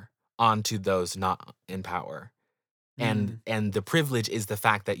power onto those not in power. And the privilege is the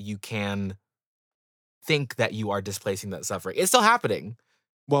fact that you can think that you are displacing that suffering. It's still happening.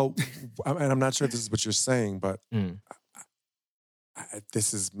 Well, and I'm not sure if this is what you're saying, but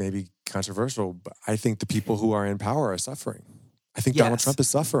this is maybe controversial, but I think the people who are in power are suffering. I think Donald Trump is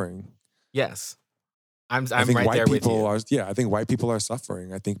suffering. Yes. I'm I think right white there with people you. I think white people are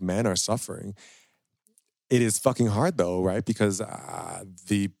suffering. I think men are suffering. It is fucking hard though, right? Because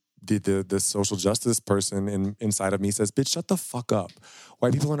the social justice person inside of me says, bitch, shut the fuck up.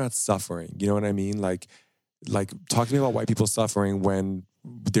 White people are not suffering. You know what I mean? Like talk to me about white people suffering when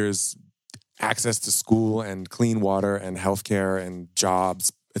there's access to school and clean water and healthcare and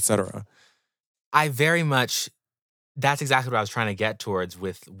jobs, etc. I very much, that's exactly what I was trying to get towards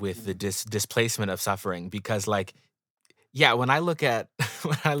with the displacement of suffering, because like, yeah, when I look at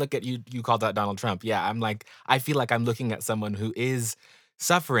you called out Donald Trump. Yeah, I'm like, I feel like I'm looking at someone who is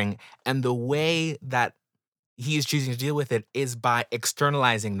suffering, and the way that he is choosing to deal with it is by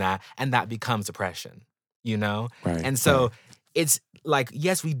externalizing that, and that becomes oppression, you know? Right. And so it's like,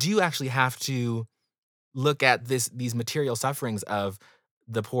 yes, we do actually have to look at these material sufferings of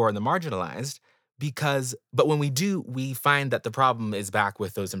the poor and the marginalized, but when we do, we find that the problem is back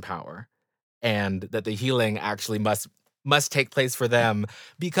with those in power, and that the healing actually must take place for them,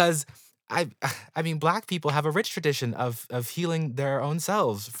 because I mean, Black people have a rich tradition of healing their own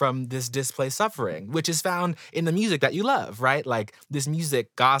selves from this displaced suffering, which is found in the music that you love, right? Like, this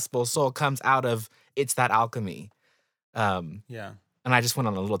music, gospel, soul, comes out of, it's that alchemy. Yeah. And I just went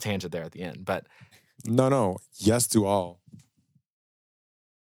on a little tangent there at the end, but No. Yes to all.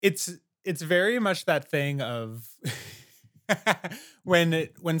 It's very much that thing of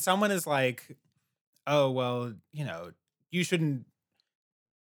when someone is like, oh, well, you know, you shouldn't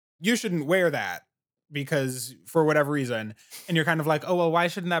wear that because for whatever reason. And you're kind of like, oh, well, why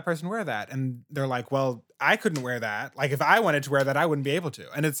shouldn't that person wear that? And they're like, well, I couldn't wear that. Like, if I wanted to wear that, I wouldn't be able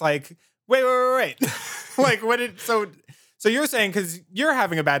to. And it's like, wait. Like, so you're saying because you're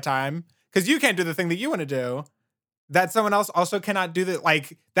having a bad time, because you can't do the thing that you want to do, that someone else also cannot do that.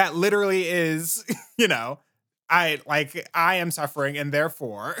 Like, that literally is, you know, I am suffering, and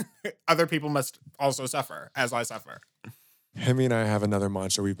therefore other people must also suffer as I suffer. Hemi and I have another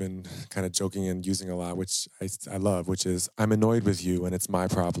mantra we've been kind of joking and using a lot, which I love, which is, I'm annoyed with you and it's my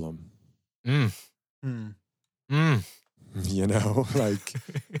problem. You know, like.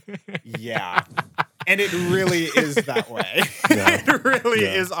 Yeah. And it really is that way. Yeah. It really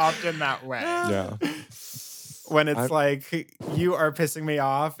is often that way. Yeah. when it's like you are pissing me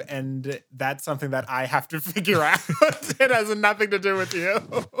off and that's something that I have to figure out. It has nothing to do with you.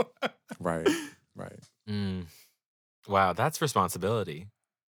 Right. Wow, that's responsibility.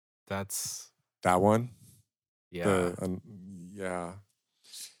 That's That one? yeah. Yeah.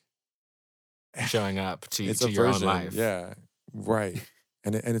 Showing up to It's your own version, life. Yeah. Right.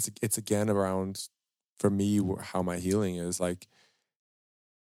 And it's again around, for me, how my healing is like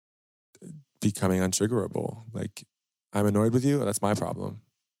becoming untriggerable. Like, I'm annoyed with you, that's my problem.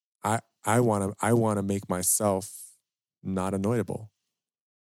 I want to make myself not annoyable.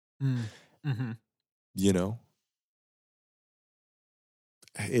 Mm-hmm. You know?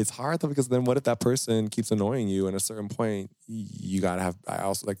 It's hard though, because then what if that person keeps annoying you? And at a certain point, you gotta have. I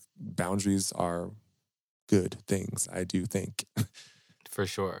also like boundaries are good things. I do think. For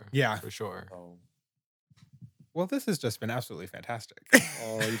sure. Yeah. For sure. Well, this has just been absolutely fantastic.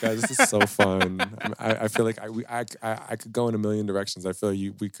 Oh, you guys, this is so fun. I feel like I could go in a million directions. I feel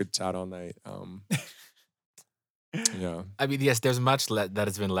we could chat all night. Yeah. I mean, yes, there's much that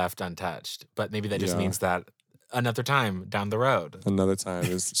has been left untouched, but maybe that just means that another time down the road. Another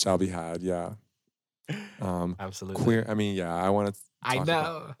time shall be had. Yeah. Absolutely. Queer. I mean, yeah. I want to. I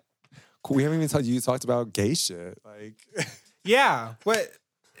know. We haven't even talked. You talked about gay shit. Like. Yeah. What?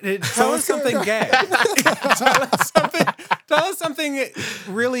 Tell us something gay. Tell us something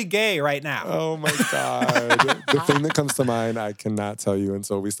really gay right now. Oh my God. The thing that comes to mind, I cannot tell you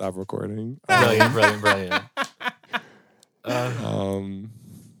until we stop recording. Brilliant.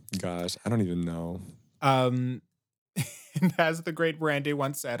 Gosh, I don't even know. As the great Brandy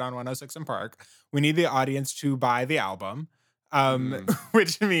once said on 106 in Park, we need the audience to buy the album,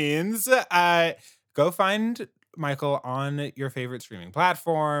 which means go find Michael on your favorite streaming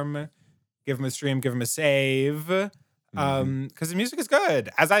platform. Give him a stream, give him a save. Because the music is good.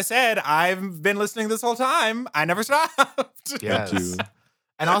 As I said, I've been listening this whole time. I never stopped. Yes. Thank you.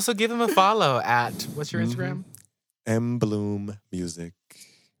 And also give him a follow at, what's your Instagram? M Bloom Music.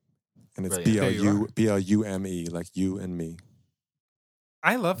 And it's Brilliant. BLUME, like you and me.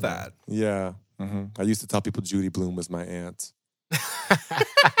 I love that. Yeah. I used to tell people Judy Bloom was my aunt.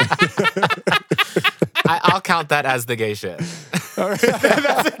 I'll count that as the gay shit. That's a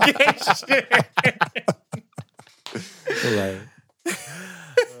gay shit.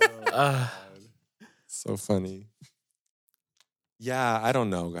 Right. So funny. Yeah, I don't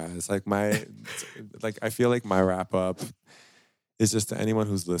know, guys. Like I feel like my wrap up is just to anyone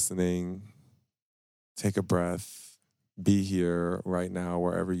who's listening, take a breath, be here right now,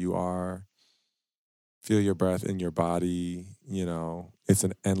 wherever you are. Feel your breath in your body. You know, it's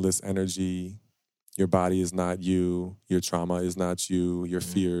an endless energy. Your body is not you. Your trauma is not you. Your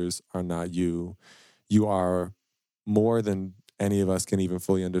fears are not you. You are more than any of us can even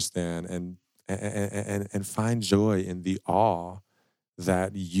fully understand, and find joy in the awe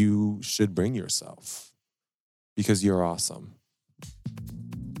that you should bring yourself, because you're awesome.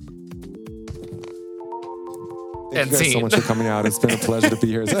 Thank you guys so much for coming out. It's been a pleasure to be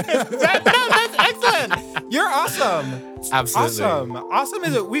here. That's excellent. You're awesome. Absolutely. Awesome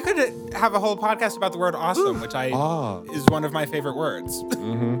is it? We could have a whole podcast about the word awesome, which is one of my favorite words.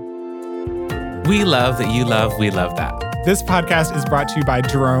 We love that you love, we love that. This podcast is brought to you by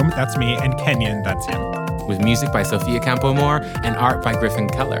Jerome, that's me, and Kenyon, that's him. With music by Sophia Campoamor and art by Griffin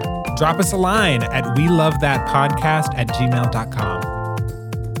Keller. Drop us a line at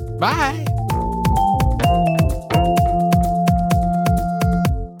welovethatpodcast@gmail.com. Bye.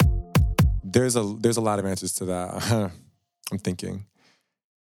 There's a lot of answers to that. I'm thinking.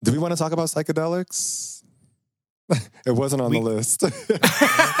 Do we want to talk about psychedelics? It wasn't on the list.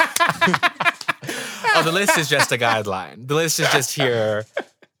 Oh, the list is just a guideline. The list is just here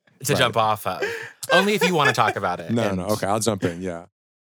to jump off of. Only if you want to talk about it. No. Okay, I'll jump in. Yeah.